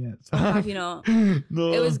not seen it yet. So. Have you not?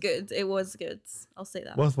 No. It was good. It was good. I'll say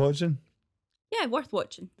that. Worth watching. Yeah, worth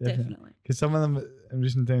watching. Definitely. Because some of them in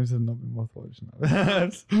recent times have not been worth watching.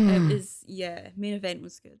 It was, main event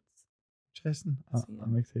was good. Interesting.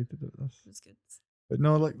 I'm excited about this. It was good. But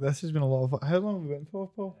no, look, this has been a lot of fun. How long have we went for,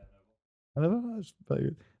 Paul? I never know. It's pretty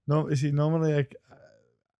good. No, you see, normally, like,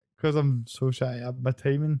 because I'm so shy, my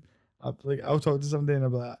timing, I'll talk to somebody and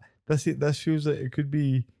I'll be like, this feels like it could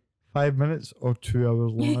be 5 minutes or 2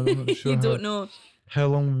 hours long. I'm not sure. You don't know how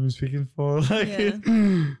long we've been speaking for. Like,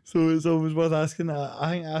 so it's always worth asking.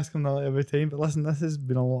 I think I ask them that like every time. But listen, this has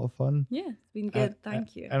been a lot of fun. Yeah, it's been good.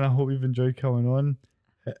 Thank you. And I hope you've enjoyed coming on.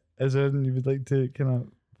 Is there anything you would like to kind of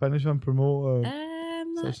finish on, promote, or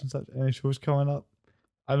such and such? Any shows coming up?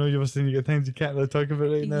 I know you were saying you get things you can't really talk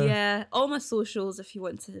about right now. Yeah, all my socials, if you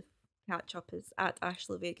want to catch up, is at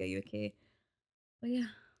Ashley Vega UK. But yeah.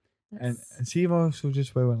 And see if also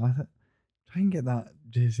just while we're at it, try and get that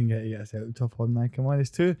Jason Getty gets out top on, man. Come on,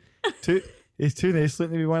 he's too he's too nice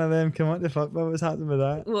looking to be one of them. Come on, the fuck, what's happening with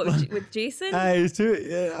that? What, with Jason? He's too.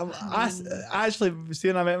 Yeah, actually,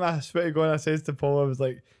 seeing I met him, I swear to God, I says to Paul, I was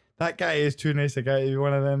like, that guy is too nice a guy to be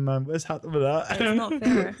one of them, man. What's happening with that? It's not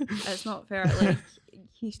fair. It's not fair. Like,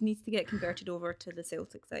 he needs to get converted over to the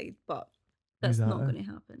Celtic side, but that's not going to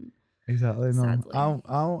happen. Exactly. No, sadly.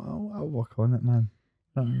 I'll work on it, man.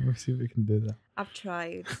 We'll see if we can do that. I've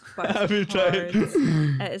tried, but it's hard.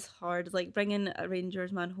 It is hard. Like bringing a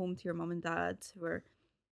Rangers man home to your mum and dad who are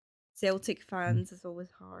Celtic fans is always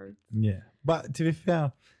hard. Yeah, but to be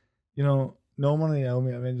fair, you know, normally I'll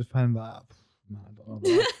meet a Rangers fan, but man, I don't know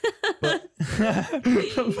about that.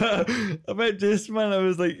 but I met Jason, man. I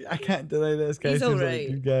was like, I can't deny this guy. He's seems alright. like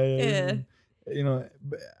a good guy. Yeah. You know,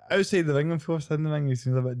 but outside the ring, of course, in the ring, he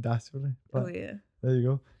seems a bit dastardly. Oh yeah. There you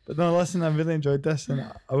go. But no, listen, I really enjoyed this, and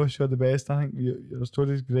I wish you all the best. I think your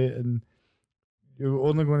story's great, and you're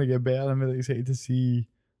only going to get better. I'm really excited to see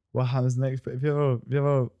what happens next. But if you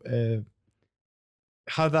ever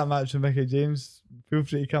had that match with Mickie James, feel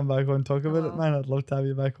free to come back on and talk about it, man. I'd love to have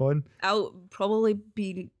you back on. I'll probably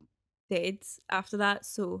be dead after that,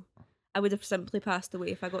 so I would have simply passed away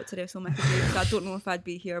if I got to wrestle Mickie James. So I don't know if I'd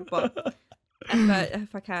be here, but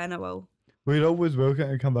if I can, I will. Well, you're always welcome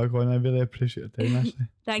to come back on. I really appreciate your time, Ashley.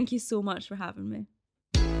 Thank you so much for having me.